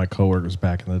 like one of my coworkers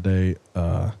back in the day.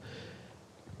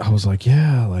 I was like,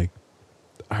 yeah, like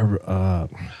I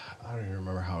don't even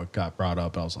remember how it got brought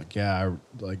up. I was like, yeah,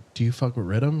 do you fuck with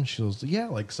rhythm? She was, yeah,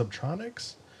 like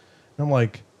Subtronics. And I'm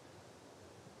like,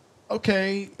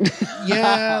 okay,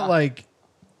 yeah, like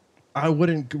I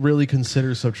wouldn't really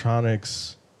consider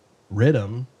Subtronics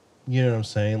rhythm. You know what I'm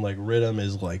saying? Like rhythm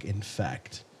is like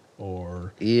Infect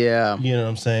or Yeah. you know what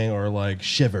I'm saying, or like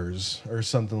Shivers or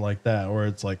something like that, or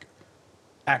it's like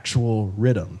actual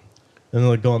rhythm. And then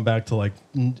like going back to like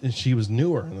she was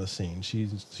newer in the scene. She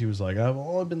was like, I've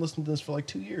only been listening to this for like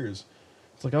 2 years.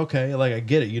 It's like, okay, like I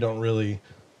get it. You don't really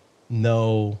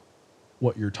know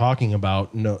what you're talking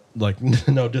about. No, like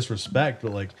no disrespect,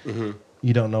 but like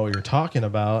you don't know what you're talking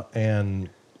about, and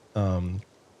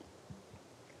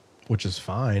which is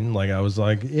fine. Like I was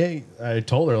like, hey, I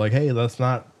told her like, hey, that's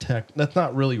not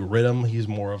really rhythm. He's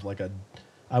more of like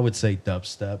I would say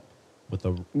dubstep with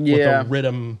a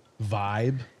rhythm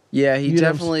vibe. Yeah, he You know what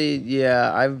I'm definitely.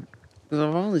 Yeah, I've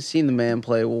only seen the man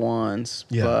play once,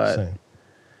 Yeah, but same.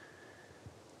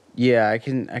 yeah, I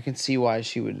can see why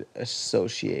she would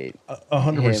associate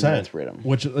 100% with rhythm.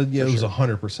 Which it was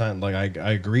 100%. Like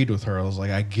I agreed with her. I was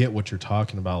like, I get what you're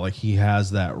talking about. Like he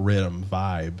has that rhythm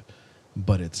vibe,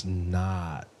 but it's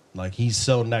not like he's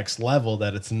so next level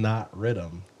that it's not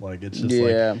rhythm. Like it's just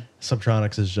like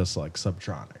Subtronics is just like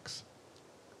Subtronics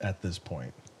at this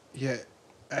point. Yeah.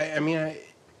 I mean,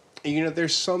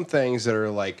 there's some things that are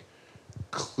like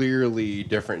clearly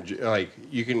different. Like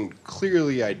you can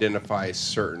clearly identify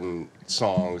certain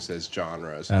songs as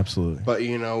genres. Absolutely. But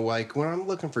you know, like when I'm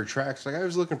looking for tracks, like I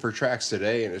was looking for tracks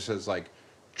today, and it says like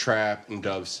trap and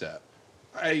dubstep.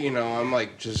 I'm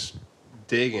like just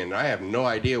digging. I have no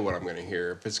idea what I'm gonna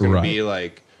hear. If it's gonna Right. be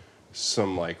like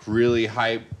some like really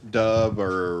hype dub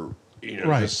or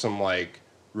Right. just some like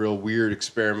real weird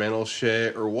experimental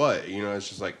shit or what. It's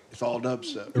just like it's all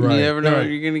dubstep. Right. You never know what Right.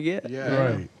 you're gonna get. Yeah.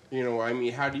 Right. I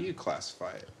mean, how do you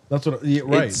classify it? That's what. Yeah,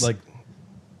 right. It's- Like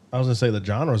I was gonna say, the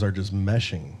genres are just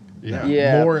meshing. Yeah.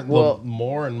 Yeah, More, well-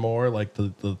 more and more, like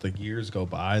the years go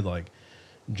by, like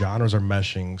genres are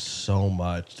meshing so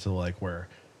much to like where,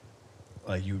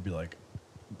 like you would be like,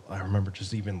 I remember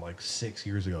just even like 6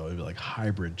 years ago, it'd be like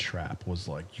hybrid trap was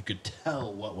like you could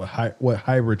tell what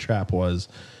hybrid trap was,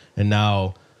 and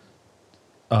now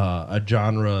the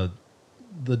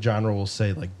genre will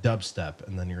say like dubstep,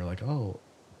 and then you're like, oh,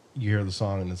 you hear the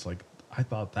song and it's like, I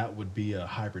thought that would be a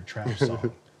hybrid trap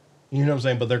song. You know what I'm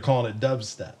saying? But they're calling it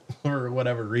dubstep for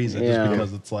whatever reason, Yeah. just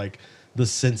because it's like the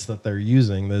synths that they're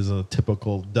using. There's a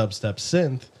typical dubstep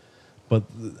synth, but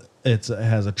it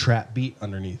has a trap beat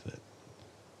underneath it.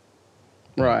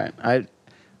 Right. I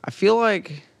feel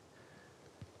like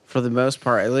for the most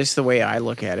part, at least the way I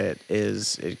look at it,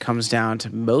 is it comes down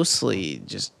to mostly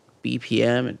just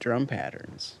BPM and drum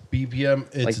patterns. BPM,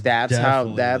 it's Like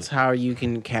definitely- that's how you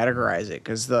can categorize it,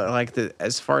 because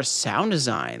as far as sound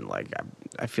design, like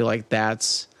I feel like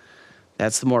that's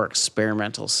the more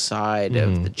experimental side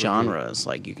of the genres.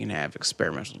 Like you can have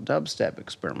experimental dubstep,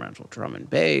 experimental drum and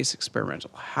bass,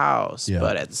 experimental house, Yeah.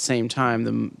 but at the same time,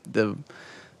 the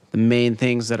main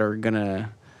things that are gonna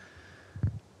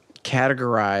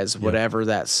categorize whatever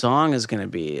that song is going to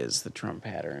be is the drum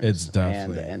patterns It's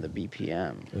definitely- and the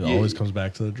BPM. It always comes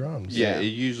back to the drums. Yeah, Yeah.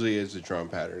 it usually is the drum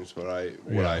patterns. What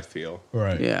Yeah. I feel.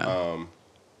 Right. Yeah.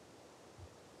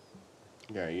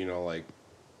 Yeah, like,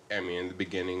 I mean, in the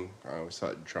beginning, I always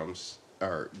thought drums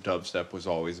or dubstep was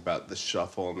always about the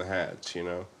shuffle and the hats,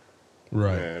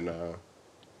 Right. And,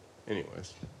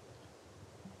 anyways,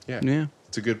 yeah, Yeah.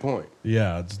 it's a good point.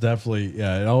 Yeah, it's definitely,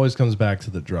 it always comes back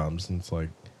to the drums, and it's like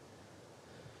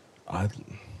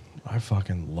I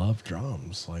fucking love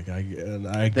drums. Like I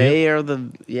get They are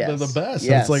the they're the best.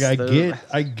 And Yes, it's like they're-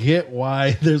 I get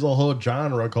why there's a whole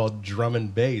genre called drum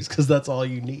and bass, because that's all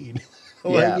you need.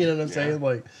 Like, Yeah. you know what I'm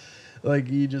saying? Like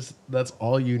you just, that's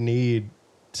all you need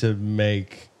to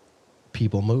make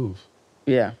people move.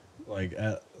 Yeah. Like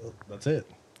that's it.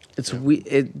 It's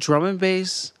drum and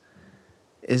bass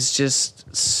is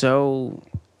just so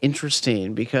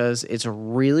interesting because it's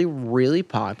really, really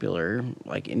popular,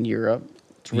 like in Europe.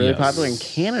 It's really Yes. popular in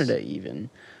Canada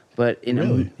even. But in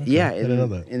Really? Okay. yeah, I didn't know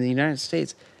that. in the United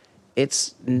States,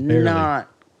 it's Barely. not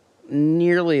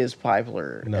nearly as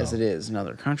popular No. as it is in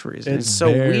other countries. And It's it's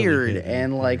so barely weird. hidden.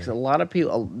 And like a lot of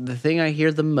people, the thing I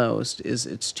hear the most is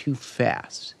it's too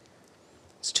fast.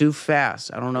 It's too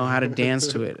fast. I don't know how to dance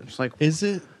to it. It's like, Is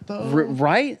it though?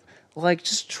 right? Like,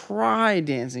 just try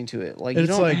dancing to it. Like, you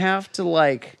It's don't like- have to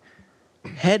like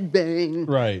headbang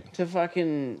Right. to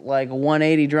fucking like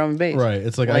 180 drum and bass. Right.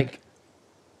 It's like I was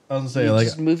gonna say, you like,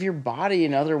 just move your body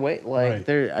in other ways. Like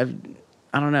Right.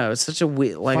 I don't know. It's such a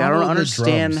weird. Like I Follow don't the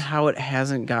understand drums. how it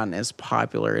hasn't gotten as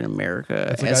popular in America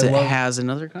It's like, as I it love- has in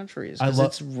other countries. I 'Cause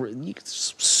love-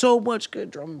 it's so much good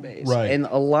drum and bass, Right. and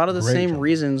a lot of the Great same drum.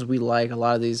 reasons we like a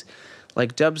lot of these,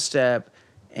 like dubstep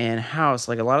and house.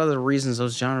 Like a lot of the reasons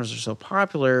those genres are so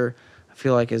popular, I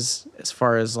feel like as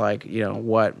far as like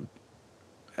what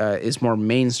is more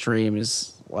mainstream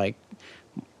is like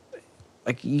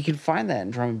you can find that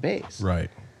in drum and bass. right.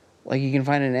 Like you can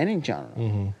find it in any genre.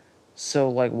 Mm-hmm. So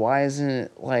like, why isn't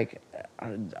it like?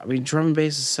 I mean, drum and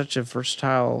bass is such a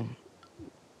versatile,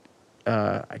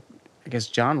 I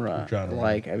guess genre. Genre.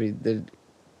 Like, I mean,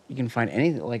 you can find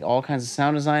anything, like all kinds of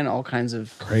sound design, all kinds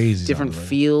of Crazy different sound design.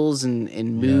 feels and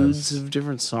moods Yes. of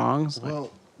different songs. Like,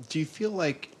 Well, do you feel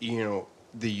like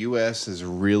the U.S. has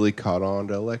really caught on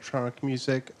to electronic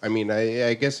music? I mean,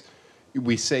 I guess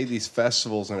we say these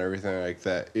festivals and everything like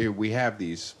that. We have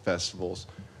these festivals,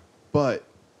 but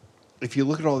if you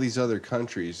look at all these other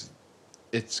countries,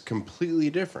 it's completely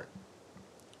different.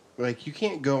 Like you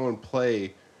can't go and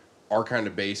play our kind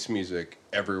of bass music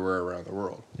everywhere around the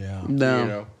world. Yeah.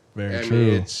 no, Very I true.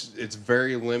 mean, it's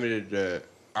very limited to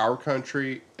our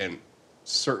country and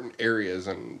certain areas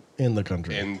and In the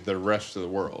country. and the rest of the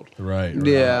world. Right.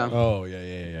 Yeah. Oh,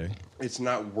 yeah. It's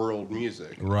not world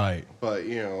music, Right. but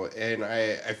and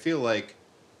I feel like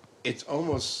it's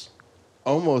almost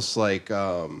like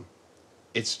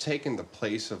it's taken the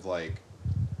place of like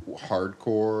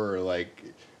hardcore or like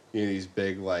these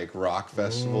big like rock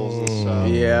festivals and stuff.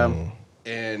 Yeah.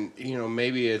 And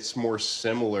maybe it's more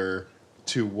similar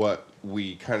to what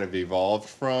we kind of evolved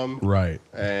from, Right.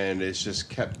 and it's just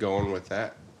kept going with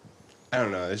that. I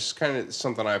don't know. It's just kind of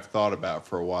something I've thought about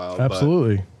for a while.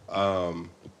 Absolutely. But,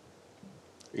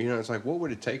 it's like, what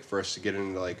would it take for us to get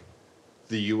into like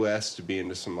the U.S. to be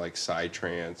into some like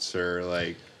psytrance or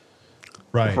like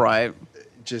Right.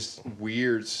 just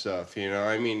weird stuff?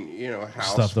 I mean,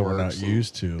 house Stuff that we're not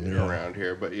used to around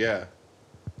here. But yeah,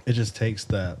 it just takes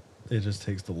that. It just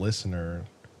takes the listener,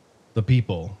 the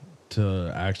people,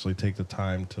 to actually take the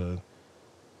time to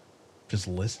just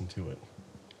listen to it.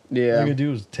 Yeah. All you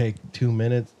do is take 2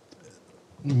 minutes.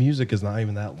 Music is not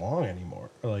even that long anymore.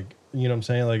 Like, you know what I'm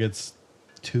saying? Like, it's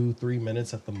 2-3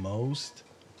 minutes at the most.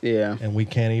 Yeah. And we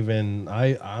can't even.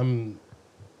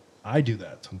 I do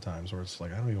that sometimes where it's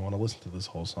like I don't even want to listen to this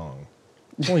whole song.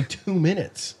 It's only 2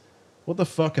 minutes. What the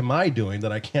fuck am I doing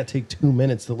that I can't take 2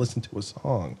 minutes to listen to a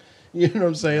song? You know what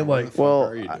I'm saying? Like, Well,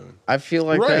 are you doing? I feel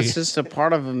like Right. that's just a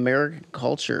part of American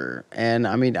culture. And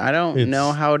I mean, I don't It's-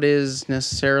 know how it is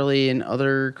necessarily in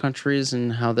other countries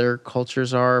and how their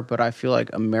cultures are, but I feel like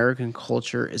American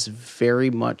culture is very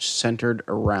much centered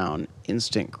around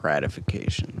instant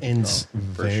gratification.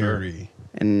 for sure. very.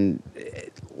 And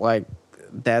like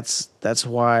that's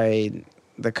why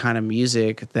the kind of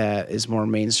music that is more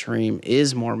mainstream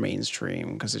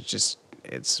because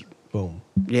it's Boom.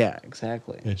 yeah,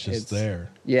 exactly. It's just there.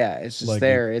 Yeah, it's just Like,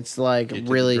 there. It's like Get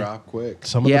to really the drop quick.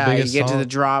 Some of yeah, the you biggest get to the songs.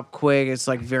 drop quick. It's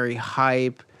like very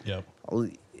hype, Yep.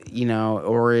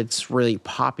 or it's really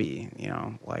poppy,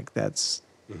 like that's,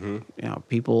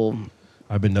 people.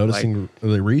 I've been noticing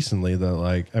really recently that,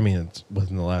 like, I mean, it's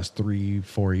within the last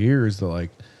 3-4 years that, like,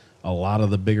 a lot of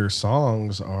the bigger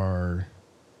songs are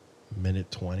minute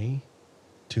 20,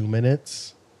 2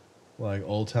 minutes, like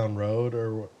Old Town Road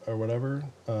or whatever.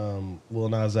 Lil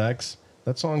Nas X.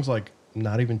 That song's like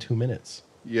not even 2 minutes.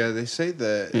 Yeah, they say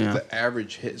that Yeah. the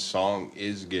average hit song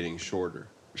is getting shorter.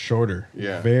 Shorter.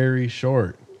 Yeah. Very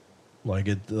short. Like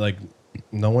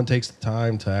no one takes the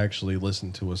time to actually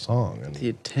listen to a song, and The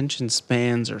attention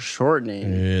spans are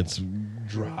shortening. it's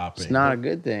dropping. It's not a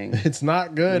good thing. It's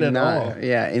not good at all.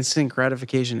 Yeah, instant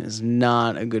gratification is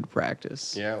not a good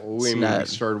practice. Yeah, well, It's we not-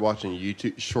 started watching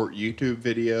short YouTube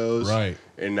videos, Right.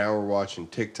 And now we're watching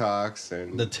TikToks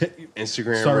and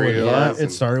Instagram started with reels. Vine. and-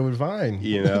 It started with Vine.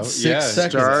 It's 6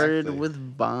 seconds. Started exactly.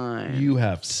 with Vine. You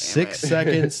have 6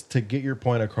 seconds to get your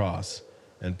point across,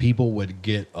 and people would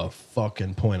get a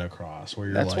fucking point across. Where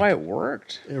you're That's like, why it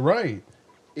worked. right?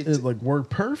 It like worked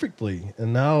perfectly,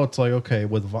 and now it's like, okay,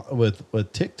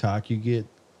 with TikTok, you get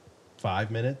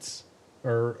 5 minutes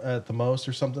or at the most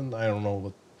or something. I don't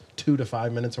know, 2 to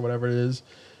 5 minutes or whatever it is.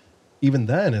 Even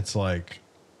then, it's like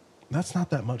that's not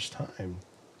that much time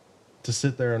to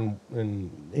sit there and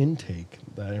intake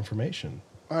that information.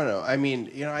 I don't know. I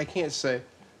mean, I can't say,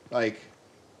 like,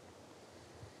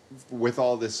 with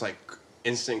all this, like,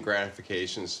 instant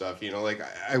gratification stuff, like,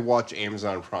 I watch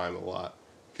Amazon Prime a lot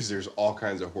because there's all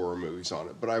kinds of horror movies on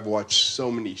it. But I've watched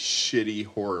so many shitty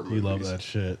horror movies. You love that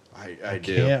shit. I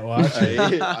do. Can't watch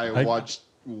it. I watched.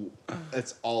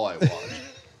 That's all I watch.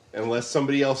 Unless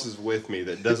somebody else is with me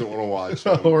that doesn't want to watch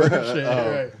them. Horror shit,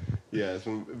 right. Yes,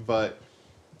 but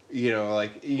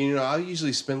I'll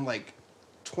usually spend like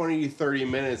 20 to 30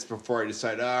 minutes before I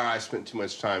decide, I spent too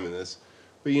much time in this.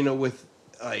 But with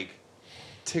like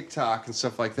TikTok and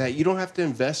stuff like that, you don't have to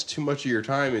invest too much of your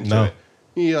time into it.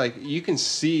 You can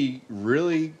see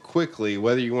really quickly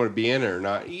whether you want to be in it or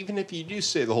not, even if you do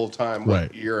stay the whole time.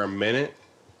 Right. You're a minute,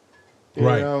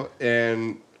 Right.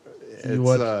 And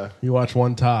it's You watch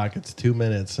one talk, it's 2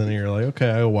 minutes, and you're like, okay,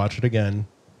 I'll watch it again.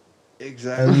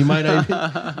 exactly. And you might not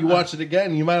even, you watch it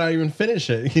again, you might not even finish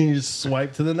it. You just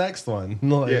swipe to the next one.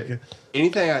 Like, Yeah.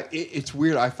 Anything it's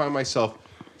weird. I find myself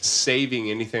saving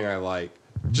anything I like.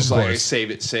 Just Of like I course.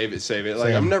 save it. Like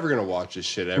Same. I'm never gonna watch this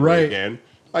shit ever Right. again.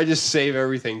 I just save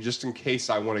everything just in case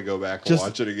I want to go back and Just-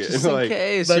 watch it again. Just in Like,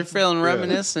 case you're that's- feeling yeah.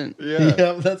 reminiscent. Yeah.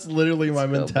 yeah, that's literally my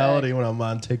go mentality back. when I'm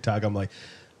on TikTok. I'm like,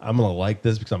 I'm gonna like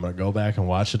this because I'm gonna go back and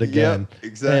watch it again.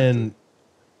 exactly. And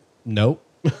nope,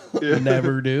 Yeah.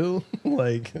 never do.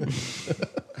 Like,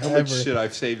 How much shit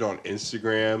I've saved on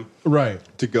Instagram right?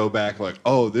 to go back like,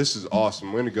 oh, this is awesome.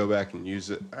 I'm going to go back and use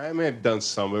it. I may have done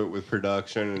some of it with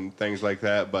production and things like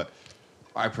that, but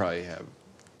I probably have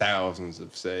thousands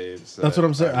of saves. That's what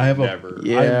I'm saying. I have never. I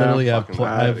Yeah. literally have fucking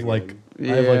I have look like again.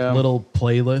 I have Yeah. like little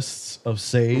playlists of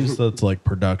saves that's like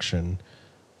production,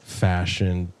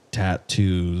 fashion,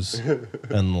 tattoos,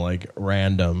 and like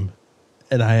random.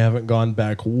 And I haven't gone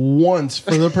back once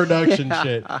for the production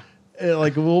shit.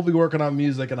 like we'll be working on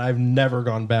music, and I've never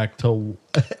gone back to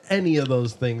any of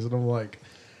those things, and I'm like,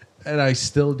 and I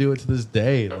still do it to this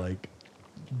day. Like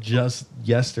just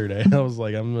yesterday, I was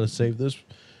like, I'm gonna save this.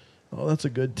 Oh, that's a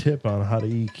good tip on how to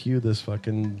EQ this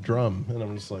fucking drum, and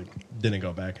I'm just like, didn't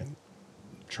go back and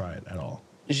try it at all.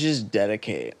 You should just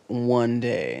dedicate one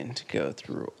day to go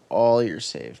through all your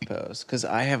saved posts. Because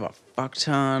I have a fuck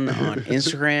ton on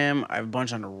Instagram. I have a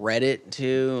bunch on Reddit,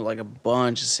 too. Like, a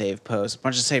bunch of saved posts. A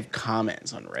bunch of saved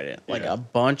comments on Reddit. Like, a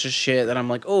bunch of shit that I'm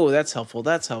like, oh, that's helpful,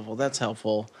 that's helpful, that's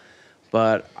helpful.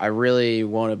 But I really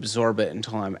won't absorb it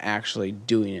until I'm actually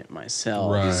doing it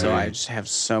myself. Right. So I just have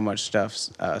so much stuff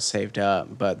saved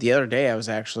up. But the other day, I was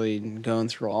actually going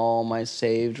through all my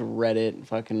saved Reddit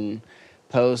fucking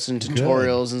posts and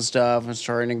tutorials and stuff, and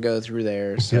starting to go through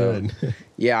there. So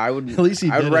yeah, I would At least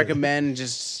I would did it. recommend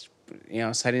just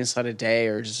setting aside a day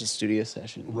or just a studio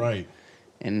session, Right.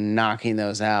 and knocking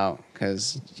those out,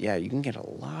 because you can get a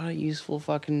lot of useful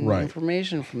fucking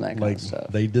information from that kind Like of stuff.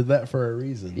 they did that for a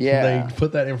reason. Yeah. They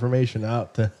put that information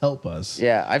out to help us.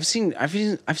 Yeah, I've seen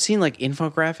like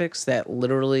infographics that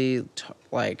literally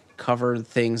like cover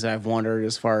things that I've wondered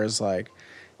as far as like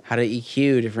how to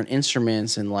EQ different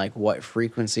instruments and like what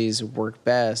frequencies work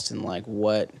best and like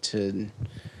what to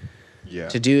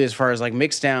do as far as like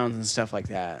mix downs and stuff like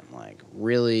that. Like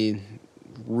really,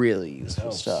 really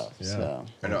useful stuff. Yeah. So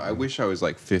I know. I wish I was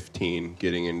like 15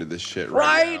 getting into this shit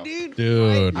right now.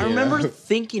 dude. I remember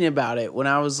thinking about it when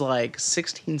I was like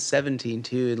 16, 17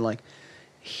 too, and like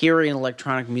hearing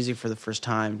electronic music for the first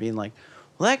time, being like,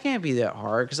 well, that can't be that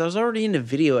hard, because I was already into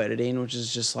video editing, which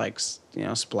is just like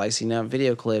splicing up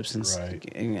video clips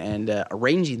and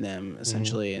arranging them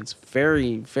essentially. It's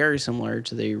very, very similar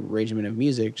to the arrangement of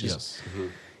music, just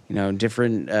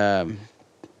different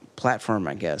platform,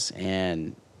 I guess.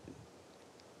 And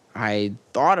I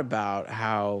thought about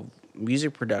how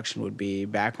music production would be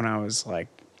back when I was like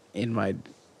in my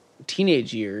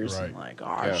teenage years, and like,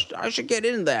 I should get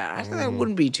into that. I think that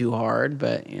wouldn't be too hard,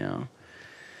 but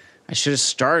I should have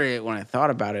started it when I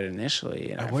thought about it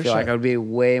initially, and I feel like I would be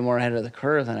way more ahead of the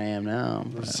curve than I am now.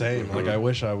 Same. Like, I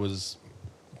wish I was,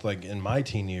 like, in my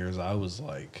teen years, I was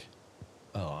like,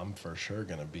 oh, I'm for sure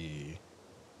going to be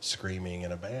screaming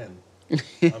in a band.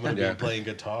 I'm going to be playing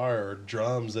guitar or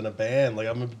drums in a band. Like,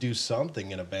 I'm going to do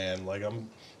something in a band. Like, I'm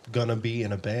going to be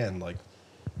in a band. Like,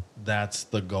 that's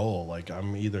the goal. Like,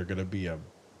 I'm either going to be a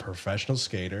professional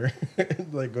skater,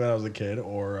 like when I was a kid,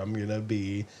 or I'm going to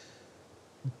be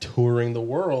touring the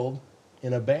world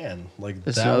in a band. Like,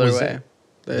 that's that was way. it.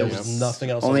 There was nothing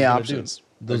else. Only I was options.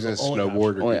 There's a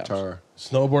snowboard or guitar.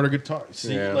 Snowboard or guitar.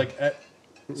 See, like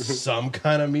some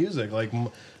kind of music. Like,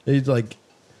 it's like,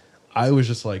 I was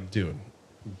just like, dude,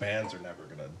 bands are never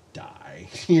gonna die.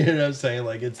 You know what I'm saying?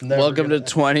 Like, it's never. Welcome to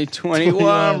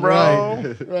 2021,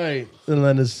 bro. Right. And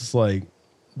then it's just like,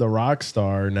 the rock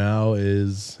star now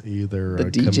is either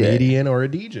a DJ. comedian or a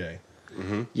DJ.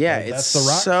 Mm-hmm. Yeah, Like, it's that's the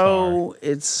rock star.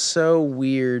 It's so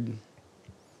weird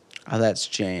how that's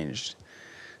changed.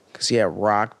 Because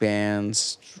rock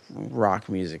bands, rock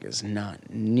music is not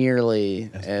nearly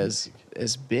as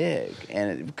big,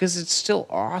 and because it's still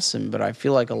awesome. But I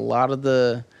feel like a lot of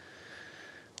the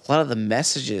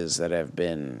messages that have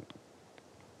been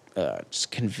just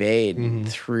conveyed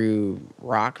through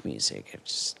rock music,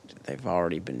 they've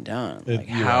already been done. Like,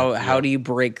 how do you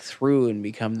break through and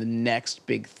become the next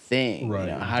big thing? Right.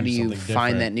 How do you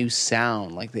find that new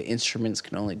sound? Like, the instruments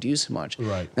can only do so much.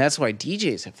 Right. And that's why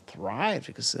DJs have thrived,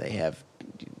 because they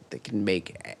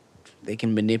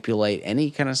can manipulate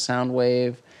any kind of sound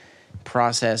wave,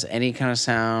 process any kind of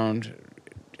sound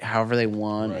however they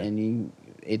want, and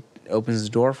it opens the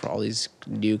door for all these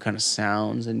new kind of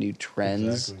sounds and new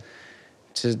trends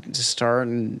to start.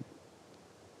 And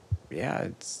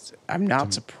I'm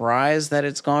not surprised that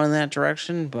it's gone in that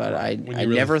direction, but I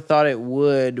never thought it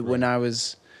would when I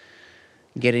was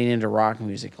getting into rock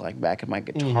music, like back in my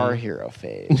Guitar Hero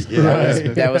phase.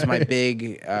 That was my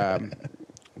big,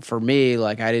 for me,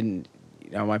 like, I didn't,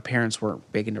 my parents weren't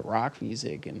big into rock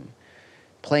music, and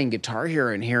playing Guitar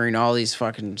Hero and hearing all these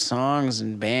fucking songs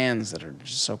and bands that are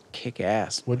just so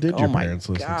kick-ass. What did your parents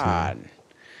listen to?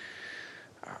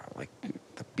 Like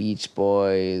the Beach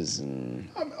Boys and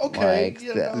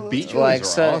the Beach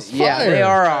Boys are awesome. Yeah, they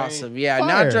are awesome. Fire.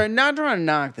 Not trying to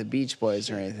knock the Beach Boys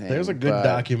or anything. There's a good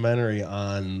documentary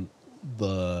on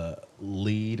the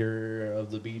leader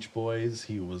of the Beach Boys.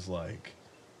 He was like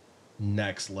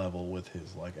next level with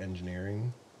his like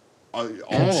engineering.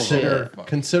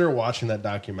 Consider watching that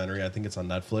documentary. I think it's on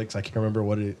Netflix. I can't remember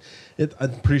what I'm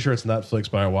pretty sure it's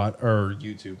Netflix, but or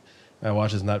YouTube. I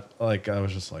watched his I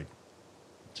was just like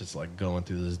going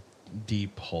through this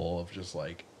deep hole of just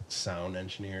like sound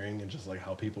engineering and just like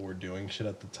how people were doing shit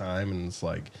at the time, and it's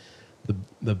like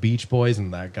the Beach Boys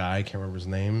and that guy, I can't remember his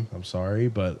name, I'm sorry,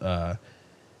 but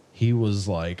he was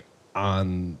like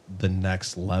on the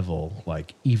next level,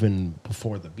 like even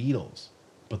before the Beatles.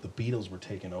 But the Beatles were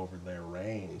taking over their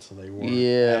reign, so they weren't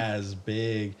as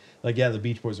big. Like, yeah, the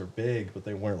Beach Boys are big, but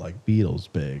they weren't like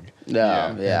Beatles big.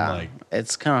 No, yeah. And, like,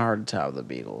 it's kind of hard to top the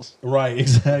Beatles. Right,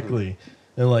 exactly.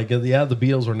 And like, yeah, the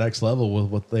Beatles were next level with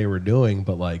what they were doing,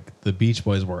 but like the Beach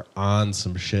Boys were on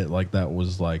some shit like that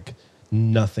was like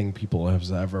nothing people have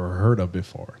ever heard of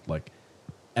before, like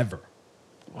ever.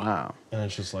 Wow. And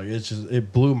it's just like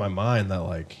it blew my mind that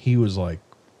like he was like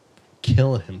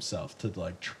killing himself to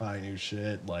like try new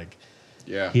shit. Like,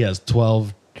 Yeah. he has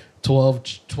 12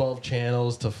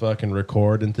 channels to fucking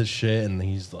record into shit, and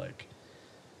he's like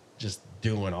just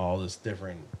doing all this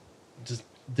different.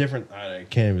 I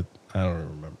don't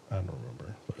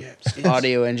remember. But Yeah.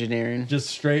 Audio engineering. just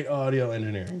straight audio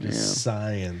engineering, just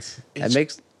science. That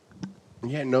makes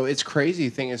Yeah, no, it's crazy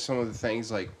thinking some of the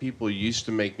things like people used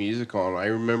to make music on. I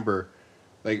remember,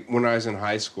 like when I was in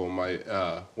high school, my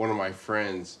one of my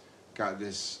friends got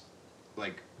this,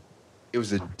 like, it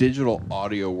was a digital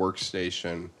audio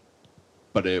workstation,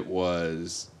 but it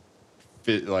was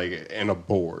fit like in a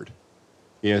board.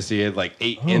 You know, so you had like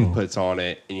 8 inputs on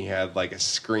it, and you had like a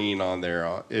screen on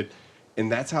there.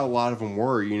 And that's how a lot of them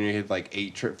were. You know, you had like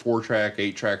 4-track,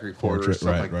 8-track recorder,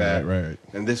 stuff like that. Right.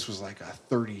 And this was like a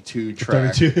 32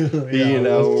 track. 32. Yeah, You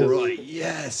know, just- we're like,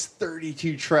 yes,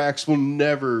 32 tracks. We'll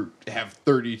never have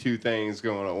 32 things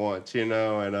going at once, you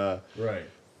know? And right.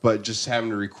 but just having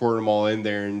to record them all in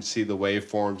there and see the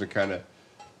waveforms and kind of,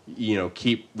 you know,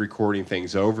 keep recording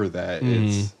things over that.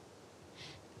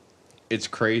 It's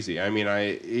crazy. I mean,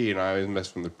 I was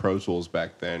messing with the Pro Tools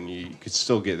back then. You could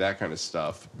still get that kind of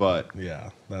stuff, but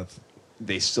Yeah,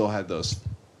 they still had those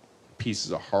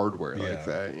pieces of hardware Yeah. like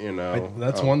that, you know.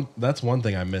 That's one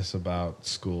thing I miss about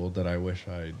school that I wish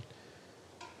I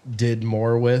did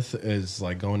more with is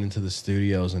like going into the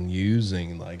studios and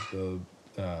using like the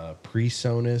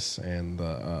PreSonus and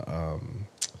the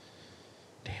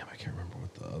damn, I can't remember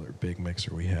what the other big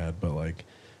mixer we had, but like I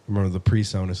remember the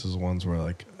PreSonus is ones where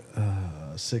like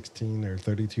 16 or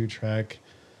 32 track,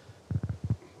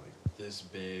 like this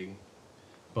big,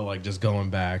 but like just going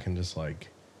back and just like,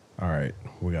 all right,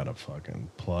 we gotta fucking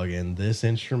plug in this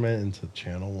instrument into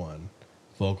channel 1.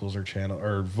 Vocals are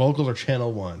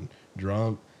channel 1.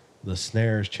 Drum, the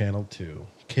snare is channel 2.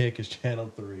 Kick is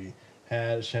channel 3.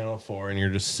 Hat is channel 4, and you're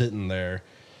just sitting there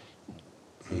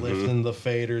lifting the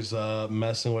faders up,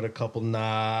 messing with a couple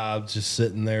knobs, just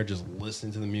sitting there, just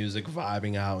listening to the music,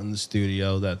 vibing out in the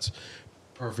studio. That's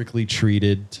perfectly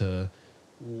treated to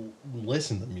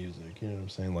listen to music. You know what I'm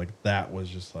saying? Like that was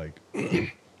just like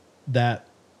that.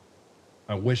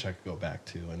 I wish I could go back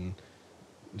to and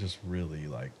just really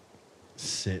like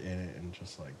sit in it and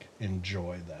just like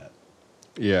enjoy that.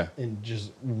 Yeah. And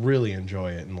just really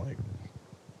enjoy it and like,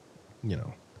 you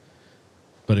know.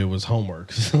 But it was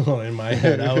homework. So in my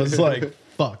head, I was like,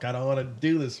 fuck, I don't want to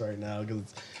do this right now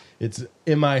because it's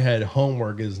in my head,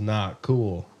 homework is not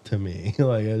cool to me.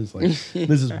 Like, I was like,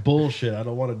 this is bullshit. I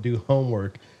don't want to do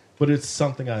homework. But it's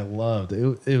something I loved.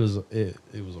 It was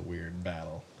a weird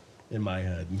battle in my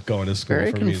head going to school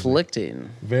very for conflicting.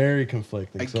 music. Very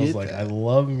conflicting. I So I was get like, that. I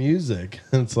love music.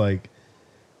 It's like,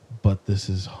 but this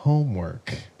is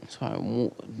homework. So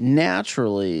I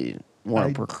naturally want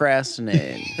to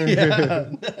procrastinate.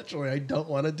 Yeah, naturally, I don't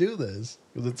want to do this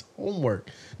because it's homework.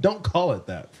 Don't call it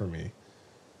that for me.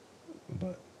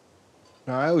 But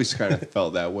No, I always kind of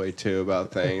felt that way too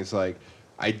about things. Like,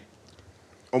 I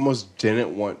almost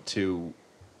didn't want to,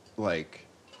 like,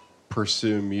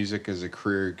 pursue music as a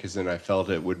career because then I felt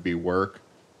it would be work,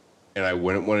 and I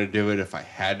wouldn't want to do it if I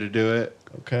had to do it.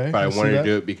 okay, But I see wanted to that.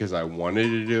 do it because I wanted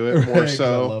to do it more Right, 'cause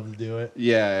so. I love to do it.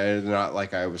 Yeah, and not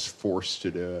like I was forced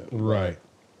to do it. Right.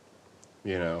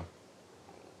 You know.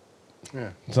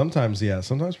 Yeah. Sometimes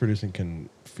producing can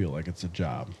feel like it's a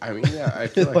job. I mean, yeah, I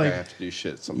feel like, Like- I have to do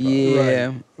shit sometimes. Yeah.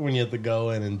 Right. When you have to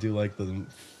go in and do like the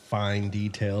fine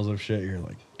details of shit, you're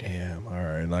like, damn, all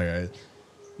right. Like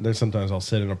there's sometimes I'll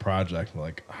sit in a project and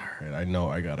like, all right, I know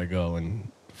I gotta go and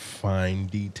fine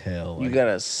detail. You like,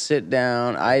 gotta sit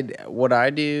down. What I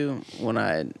do when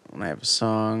I have a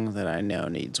song that I know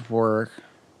needs work,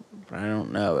 but I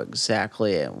don't know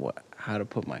exactly how to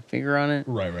put my finger on it.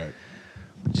 right.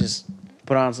 Just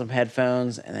put on some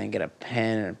headphones and then get a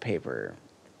pen and a paper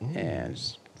and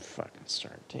just fucking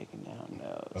start taking down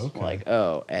notes. Okay. Like,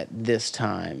 oh, at this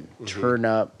time, turn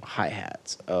up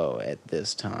hi-hats. Oh, at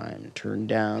this time, turn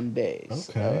down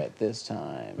bass. Okay. Oh, at this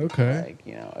time. Okay.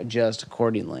 Like, adjust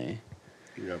accordingly.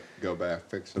 go back,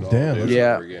 fix it all, Damn, do it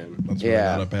Yeah. over again. That's really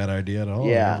Yeah. not a bad idea at all.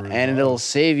 Yeah, Never and thought. it'll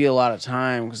save you a lot of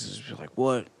time because it's just like,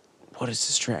 what does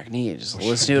this track need? Just What should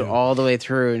listen I to it do? all the way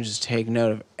through and just take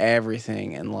note of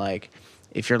everything. And like,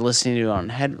 if you're listening to it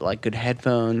on good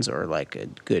headphones or like a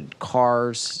good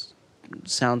car's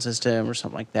sound system or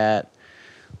something like that,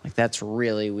 like that's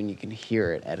really when you can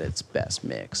hear it at its best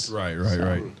mix. Right.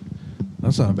 So,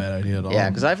 That's not a bad idea at all. Yeah,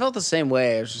 because I felt the same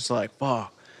way. I was just like,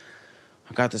 fuck.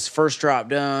 I got this first drop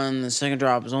done. The second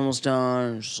drop is almost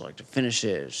done. It's just like to finish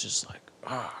it. It's just like,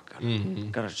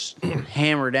 gotta just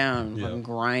hammer down and Yeah. fucking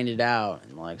grind it out.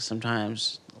 And like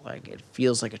sometimes, like it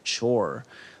feels like a chore.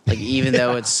 Like even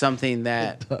though it's something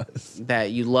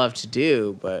that you love to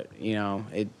do, but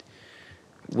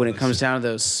when it comes down to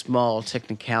those small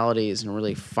technicalities and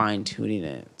really fine tuning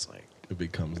it, it's like it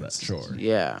becomes that chore.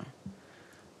 yeah.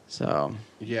 So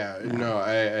Yeah, no,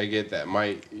 I get that.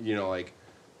 My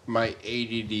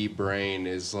ADD brain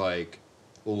is like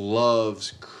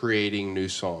loves creating new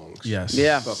songs. Yes.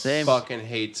 yeah, But same. fucking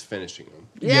hates finishing them.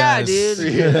 Yeah, Yes.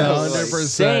 dude. Yeah, 100%.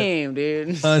 Same, dude.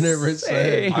 100%.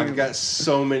 Same. I've got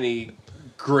so many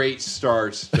great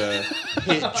starts to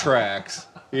hit tracks,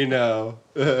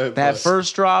 That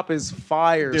first drop is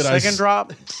fire. Dude, Second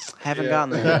drop, haven't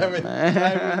gotten I there.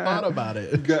 haven't thought about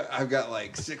it. I've got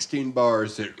like 16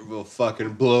 bars that will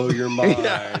fucking blow your mind.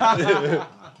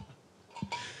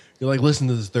 You're like, listen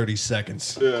to this 30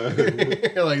 seconds.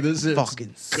 You're like, this is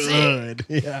Fucking good.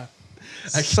 Yeah.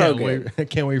 I So can't wait. good. I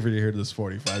can't wait for you to hear this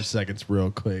 45 seconds real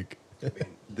quick.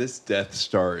 This Death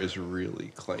Star is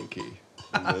really clanky.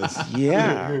 in this.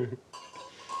 Yeah,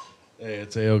 Hey,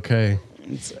 it's A-okay.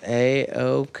 it's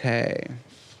A-okay.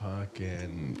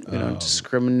 Fucking. We don't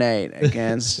discriminate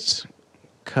against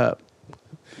cup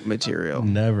material.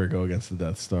 Never go against the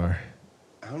Death Star.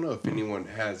 I don't know if anyone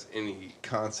has any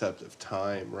concept of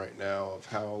time right now of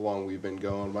how long we've been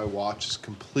going. My watch is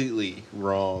completely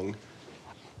wrong.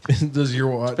 Does your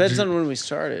watch? Depends on when we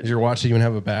started. Does your watch even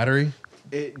have a battery?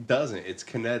 It doesn't. It's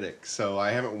kinetic, so I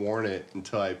haven't worn it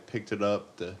until I picked it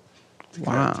up to kind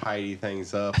Wow. of tidy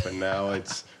things up, and now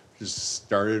it's just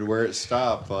started where it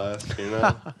stopped last.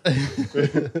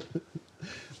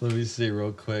 Let me see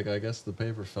real quick. I guess the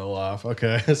paper fell off.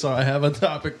 Okay, so I have a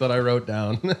topic that I wrote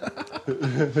down.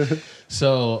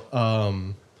 So,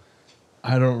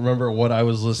 I don't remember what I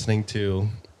was listening to,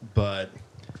 but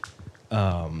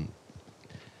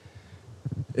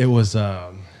it was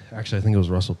actually I think it was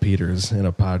Russell Peters in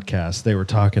a podcast. They were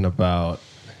talking about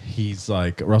he's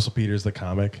like Russell Peters, the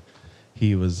comic.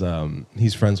 He was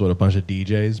he's friends with a bunch of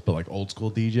DJs, but like old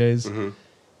school DJs.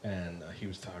 And he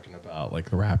was talking about like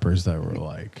the rappers that were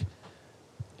like,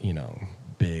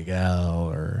 Big L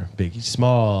or Biggie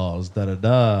Smalls,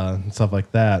 and stuff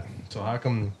like that.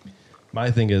 So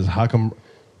my thing is, how come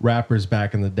rappers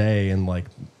back in the day in like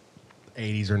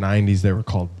 80s or 90s, they were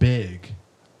called big,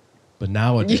 but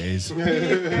nowadays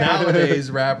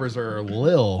rappers are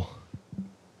Lil.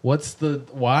 What's the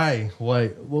why?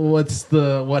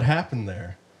 What happened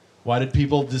there? Why did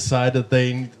people decide that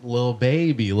they Lil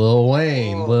Baby, Lil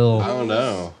Wayne, I don't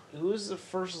know. Who was the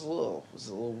first Lil? Was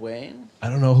it Lil Wayne? I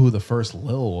don't know who the first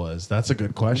Lil was. That's a good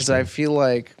Because question. I feel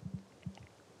like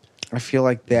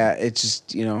that it's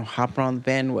just hop on the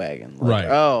bandwagon. Like, Right.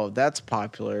 Oh, that's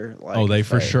popular. Like, they if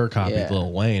for I- sure copied yeah.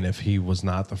 Lil Wayne if he was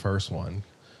not the first one.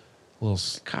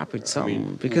 Copied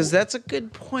something because that's a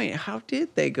good point. How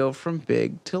did they go from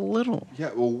big to little? Yeah,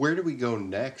 well, where do we go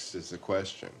next is the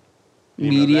question.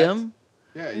 Medium.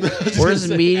 Yeah. Where's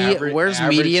medium? Where's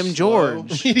average, medium slow.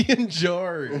 George? Median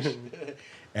George.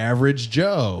 Average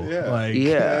Joe. Yeah.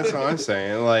 Yeah. That's what I'm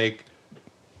saying. Like,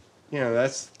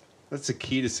 that's the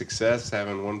key to success: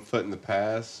 having one foot in the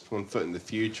past, one foot in the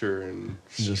future, and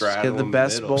Just straddling get the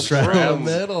best middle. both Straddling worlds.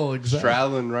 middle, exactly.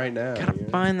 Straddling right now. Gotta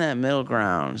find that middle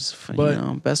ground.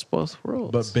 But- Best both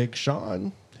worlds. But Big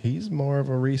Sean, he's more of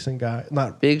a recent guy.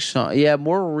 Not Big Sean, yeah,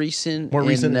 more recent. in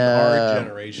our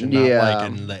generation, not yeah. like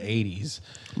in the 80s.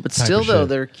 But type still, of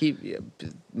though, shit.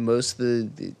 most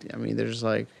of the. I mean, there's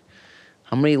like,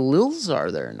 how many Lils are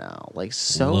there now? Like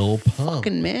so Lil Pump.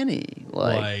 fucking many.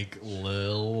 Like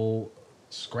Lil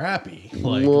Scrappy.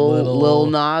 Like Lil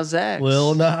Nas X.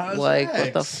 Lil Nas Like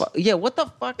what the X. fuck? Yeah, what the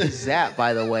fuck is that?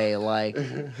 By the way, like,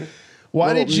 Why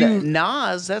Lil did you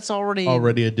Nas? That's already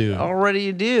already a dude? Already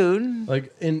a dude.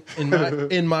 Like in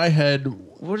my head,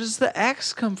 Where does the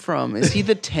X come from? Is he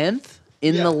the 10th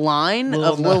in Yeah. the line Lil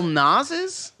of Lil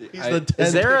Nas's? he's I- the Is Is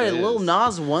 10th. there a it Lil is.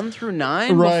 Nas 1 through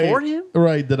 9 right, before him?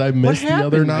 Right. Did I miss the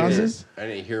other happened there? Nas's? I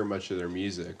didn't hear much of their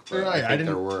music, but Right, I I think didn't-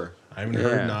 there were. I haven't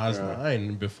heard Yeah. Nas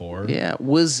 9 before. Yeah.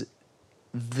 Was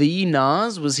the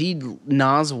Nas? Was he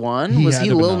Nas 1? He Was had he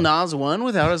to be Lil Nas. Nas 1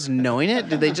 without us knowing it?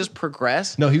 Did they just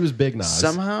progress No, he was Big Nas.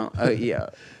 somehow? Yeah.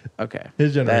 Okay.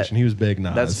 His generation, That- he was Big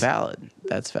Nas. That's valid.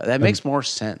 That makes more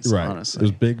sense, Right. honestly. It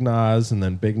was Big Nas, and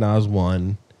then Big Nas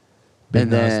 1, Big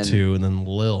And Nas then- 2, and then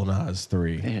Lil Nas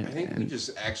 3. And- I think we and-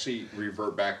 just actually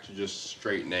revert back to just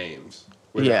straight names.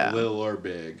 Yeah. Little or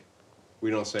big. We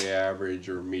don't say average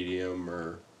or medium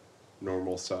or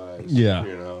normal size. Yeah.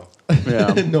 You know.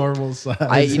 yeah. Normal size.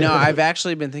 I've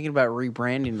actually been thinking about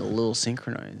rebranding to Lil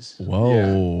Synchronize.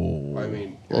 Whoa. I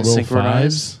mean, Lil Lil Synchronize.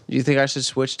 Fives? Do you think I should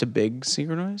switch to Big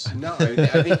Synchronize? no, I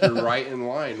think you're right in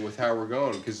line with how we're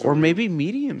going. Or maybe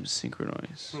Medium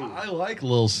Synchronize? I like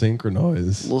Lil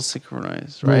Synchronize. Lil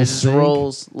Synchronize, Lil right? It just Sync.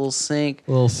 rolls, Lil Sync.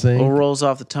 Lil Sync. Little rolls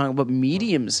off the tongue, but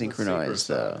medium synchronized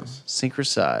though. Synchrosize.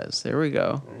 Synchrosize. There we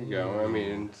go. There you go. I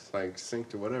mean, it's like sync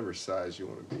to whatever size you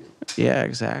want to be. Yeah,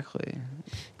 exactly.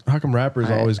 How come rappers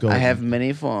always go I with- have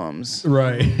many forms.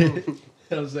 Right.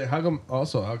 I was saying, how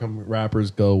come rappers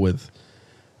go with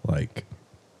like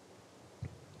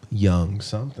young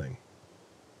something?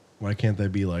 Why can't they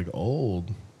be like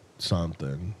old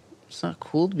something? It's not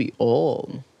cool to be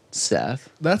old, Seth.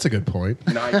 That's a good point.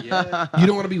 Not yet. You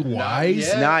don't want to be wise?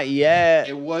 yet. Not yet.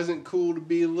 It wasn't cool to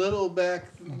be little back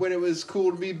when it was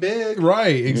cool to be big.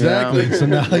 Right, exactly. Yeah. So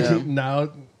now, Yeah. now,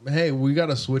 hey, we got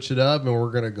to switch it up and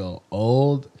we're going to go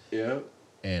old Yeah.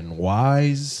 and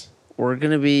wise. We're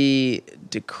gonna be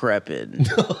decrepit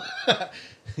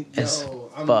as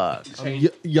fuck. I'm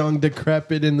young,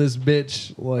 decrepit in this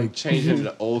bitch. Like, Changing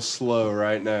to old slow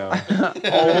right now.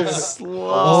 Old slow.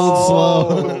 old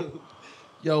slow.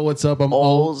 Yo, what's up? I'm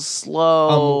Old old.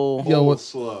 slow. Yo, Old what?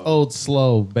 slow. Old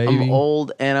slow, baby. I'm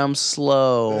old and I'm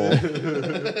slow.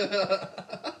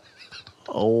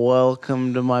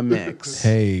 Welcome to my mix.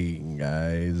 Hey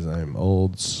guys, I'm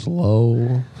old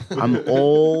slow. I'm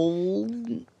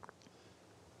old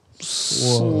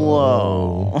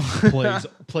slow.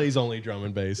 plays only drum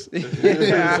and bass.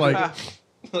 It's like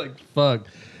fuck.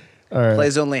 All right.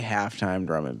 Plays only halftime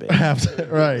drum and bass. A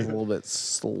right. little bit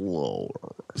slower.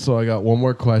 So I got one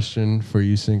more question for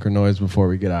you, Synchronize, before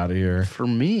we get out of here. For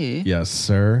me, Yes,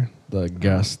 sir. The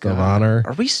guest of God. honor.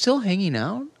 Are we still hanging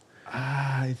out?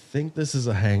 I think this is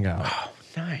a hangout.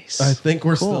 Nice. I think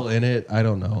we're Cool. still in it. I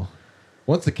don't know.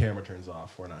 Once the camera turns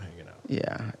off, we're not hanging out.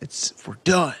 Yeah, we're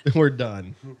done. We're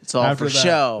done. It's all for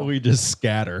show. We just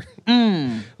scatter.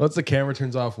 Once the camera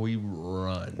turns off, we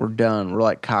run. We're done. We're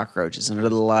like cockroaches under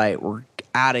the light. We're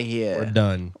out of here. We're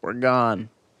done. We're gone.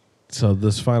 So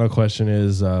this final question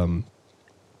is: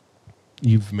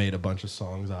 you've made a bunch of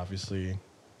songs, obviously,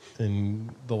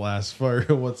 in the last for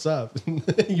what's up?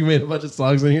 You made a bunch of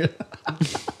songs in here.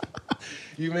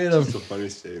 You made a. It's a funny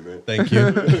statement. Thank you.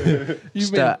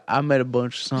 I made a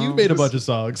bunch of songs. You made a bunch of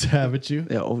songs, haven't you?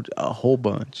 Yeah, a whole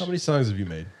bunch. How many songs have you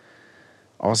made?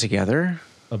 All together?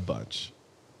 A bunch.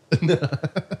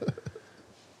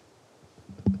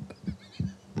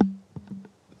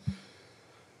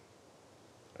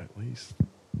 At least.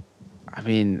 I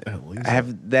mean, At least.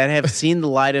 have seen the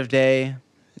light of day.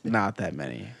 Not that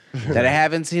many. That I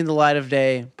haven't seen the light of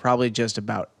day. Probably just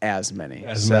about as many.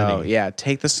 As so many. yeah,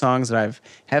 take the songs that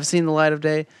have seen the light of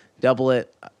day, double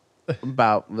it. That's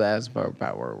about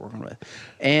where we're working with.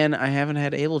 And I haven't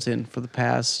had Ableton for the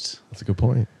past That's a good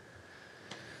point.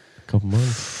 A couple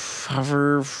months.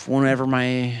 whenever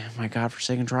my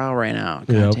godforsaken trial ran out.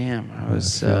 God Yep. damn, I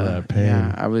was feel that pain.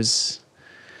 yeah,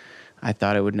 I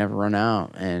thought it would never run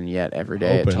out, and yet every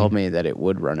day Hoping. it told me that it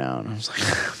would run out. And I was like,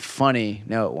 funny,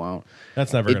 no, it won't.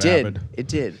 That's never It gonna did. happen. It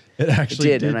did. It actually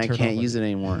did, did and I turn can't off. use it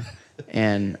anymore.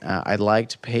 And I'd like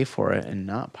to pay for it and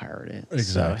not pirate it.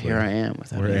 Exactly. So here I am.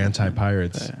 Without We're Ableton.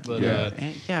 anti-pirates. But, Yeah.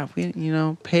 and yeah,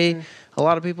 we pay. A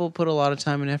lot of people put a lot of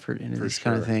time and effort into For these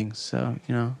kind of sure. things. So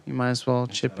you might as well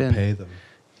chip Gotta in. pay them.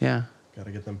 Yeah. Got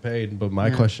to get them paid. But my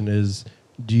Yeah. question is,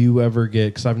 do you ever get?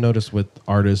 Because I've noticed with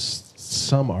artists,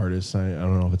 some artists, I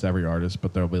don't know if it's every artist,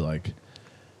 but they'll be like,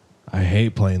 I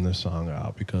hate playing this song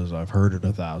out because I've heard it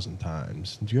 1,000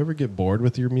 times. Do you ever get bored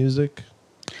with your music?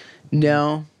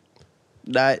 No,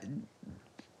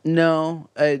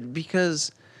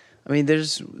 because I mean,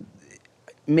 there's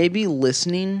maybe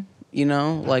listening.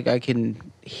 Like I can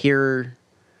hear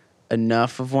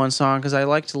enough of one song because I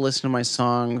like to listen to my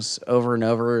songs over and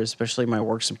over, especially my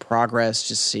works in progress,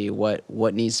 just see what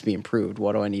needs to be improved.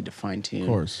 What do I need to fine tune? Of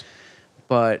course.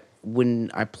 But when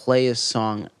I play a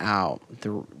song out,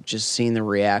 just seeing the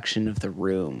reaction of the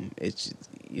room, it's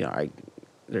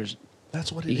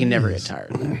That's what it is. you can never get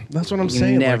tired of that. That's what I'm You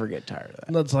saying. can never like, get tired of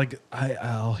that. That's like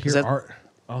I'll hear that-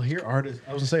 I'll hear artists.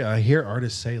 I was gonna say I hear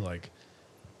artists say like,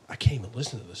 I can't even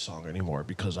listen to this song anymore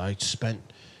because I spent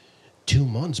 2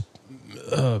 months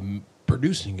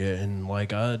producing it and like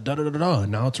da da da da.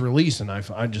 Now it's released, and I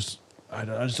just don't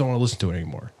want to listen to it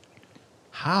anymore.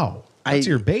 How? That's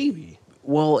your baby.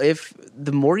 Well, if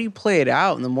the more you play it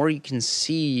out and the more you can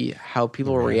see how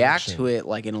people react to it,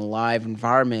 like in a live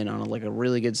environment on like a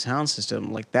really good sound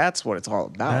system, like that's what it's all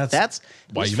about. That's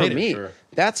why you for made it, me. sure.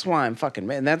 That's why I'm fucking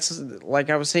man. That's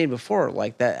like I was saying before,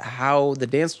 like that how the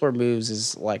dance floor moves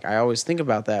is like I always think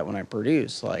about that when I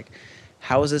produce. Like,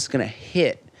 how is this gonna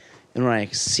hit? And when I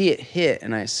see it hit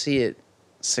and I see it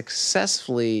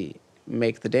successfully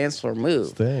make the dance floor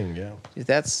move, Thing, yeah.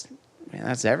 that's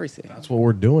everything. That's what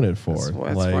we're doing it for. That's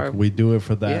like why- we do it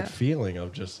for that Yeah. feeling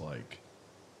of just like,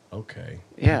 okay,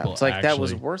 Yeah, people it's like that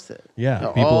was actually- worth it. Yeah,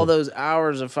 all people- those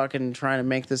hours of fucking trying to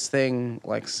make this thing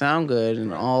like sound good,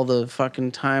 and all the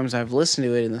fucking times I've listened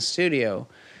to it in the studio,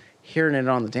 hearing it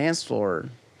on the dance floor,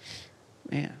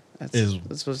 man,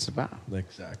 that's what it's about.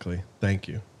 Exactly. Thank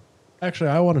you.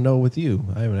 Actually, I want to know with you.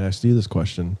 I haven't asked you this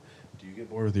question. Do you get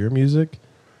bored with your music?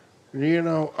 You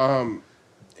know, I'm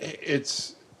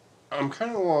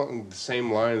kind of along the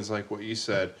same lines like what you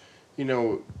said. You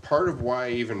know, part of why I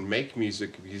even make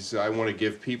music is I want to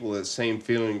give people that same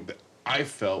feeling that I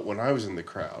felt when I was in the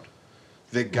crowd.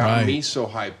 That got me so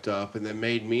hyped up and that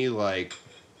made me like,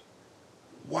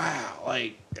 wow.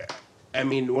 Like, I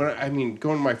mean, going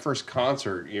to my first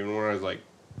concert, even when I was like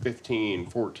 15,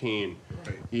 14,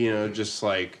 you know, just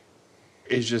like,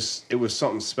 it was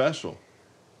something special.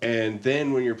 And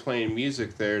then when you're playing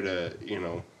music there to, you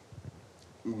know,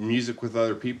 music with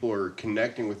other people or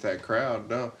connecting with that crowd,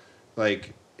 no,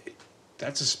 like,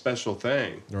 that's a special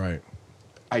thing. Right.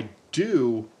 I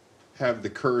do have the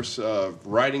curse of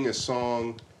writing a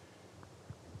song,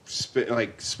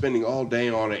 spending all day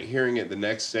on it, hearing it the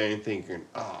next day and thinking,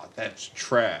 that's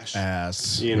trash.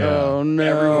 Ass. You know, Oh, no.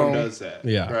 everyone does that.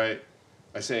 Yeah. Right?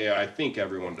 I think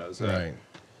everyone does that. Right.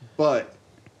 But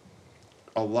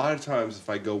a lot of times if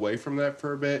I go away from that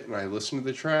for a bit and I listen to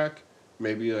the track,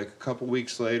 maybe like a couple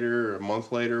weeks later or a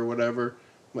month later or whatever,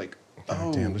 I'm like,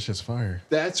 oh, Damn, this shit's fire.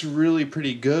 that's really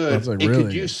pretty good. That's, like, it really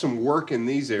could use some work in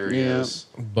these areas.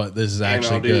 But this is And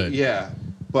actually I'll good. Yeah.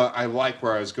 But I like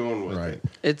where I was going with Right. it.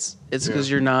 It's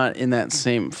because you're not in that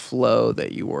same flow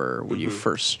that you were when you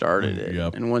first started it.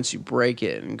 Yep. And once you break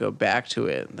it and go back to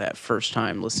it that first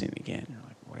time listening again, you're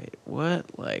like, wait,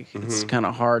 what? Like, it's kind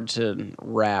of hard to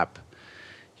wrap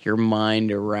your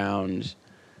mind around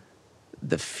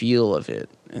the feel of it.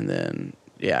 And then,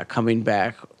 coming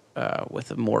back with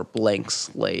a more blank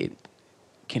slate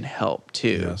can help too.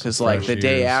 Yeah, some Because like the fresh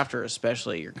day ears. after,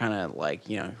 especially, you're kind of like,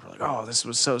 you know, you're like, oh, this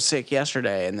was so sick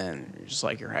yesterday. And then you're just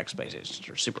like your expectations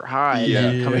are super high. And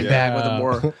then coming back with a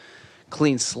more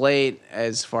clean slate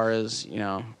as far as, you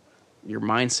know, your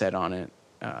mindset on it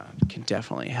can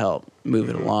definitely help move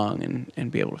it along and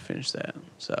be able to finish that.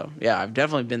 So, yeah, I've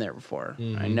definitely been there before.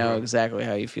 I know exactly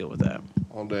how you feel with that.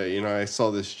 All day. You know, I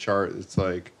saw this chart. It's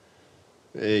like,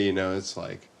 you know, it's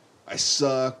like, I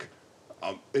suck.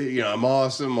 I'm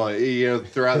awesome. Like, you know,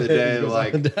 throughout the day,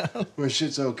 like, my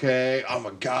shit's okay. I'm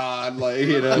a god. Like,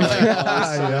 you know, like, all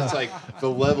this stuff. It's like the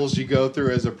levels you go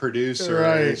through as a producer.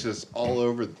 Right. And it's just all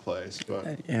over the place.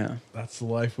 But Yeah, That's the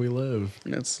life we live.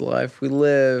 that's the life we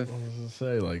live. I was gonna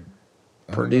say, like, I don't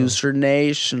know. Producer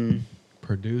Nation.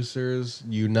 Producers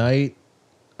unite.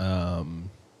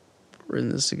 We're in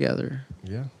this together.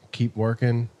 Yeah. Keep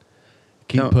working.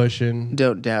 Keep Don't- pushing.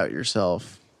 Don't doubt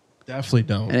yourself. Definitely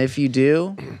don't. And if you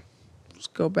do,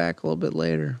 just go back a little bit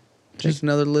later. Take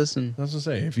another listen. I was gonna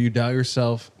say, if you doubt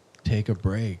yourself, take a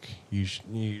break. You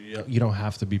don't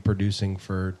have to be producing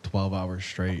for 12 hours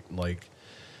straight. Like,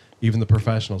 even the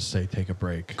professionals say, take a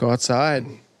break. Go outside.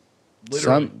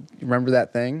 Sun. Remember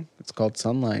that thing? It's called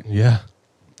sunlight. Yeah.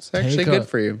 It's actually Take good a-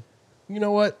 for you. You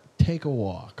know what? Take a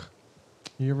walk.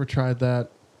 You ever tried that?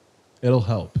 It'll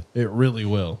help. It really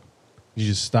will. You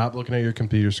just stop looking at your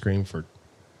computer screen for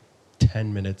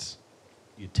 10 minutes.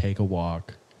 You take a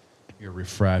walk. You're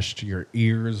refreshed. Your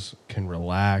ears can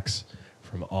relax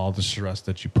from all the stress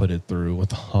that you put it through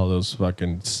with all those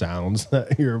fucking sounds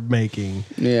that you're making.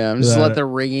 Yeah, just That- let the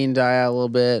ringing die out a little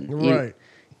bit. Right.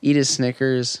 Eat a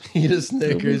Snickers. Eat a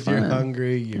Snickers. You're fine.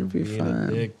 hungry. You're It'll be being a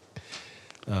fine. dick.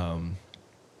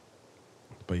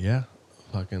 But yeah,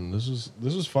 fucking this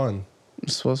was fun.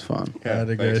 This was fun. I had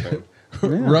a thanks, good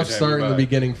man. rough Good start in the having you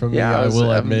beginning for me. Yeah, I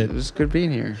will admit. It was good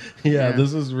being here. Yeah,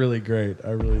 this is really great.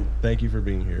 I really thank you for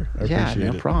being here. I Yeah,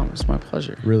 appreciate no it. problem. It's my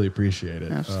pleasure. Really appreciate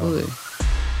it. Absolutely.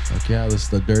 Yeah, this is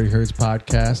the Dirty Herds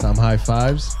podcast. I'm High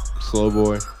Fives. slow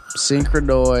boy.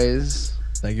 Synchronize.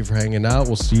 Thank you for hanging out.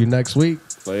 We'll see you next week.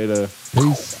 Later.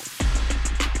 Peace.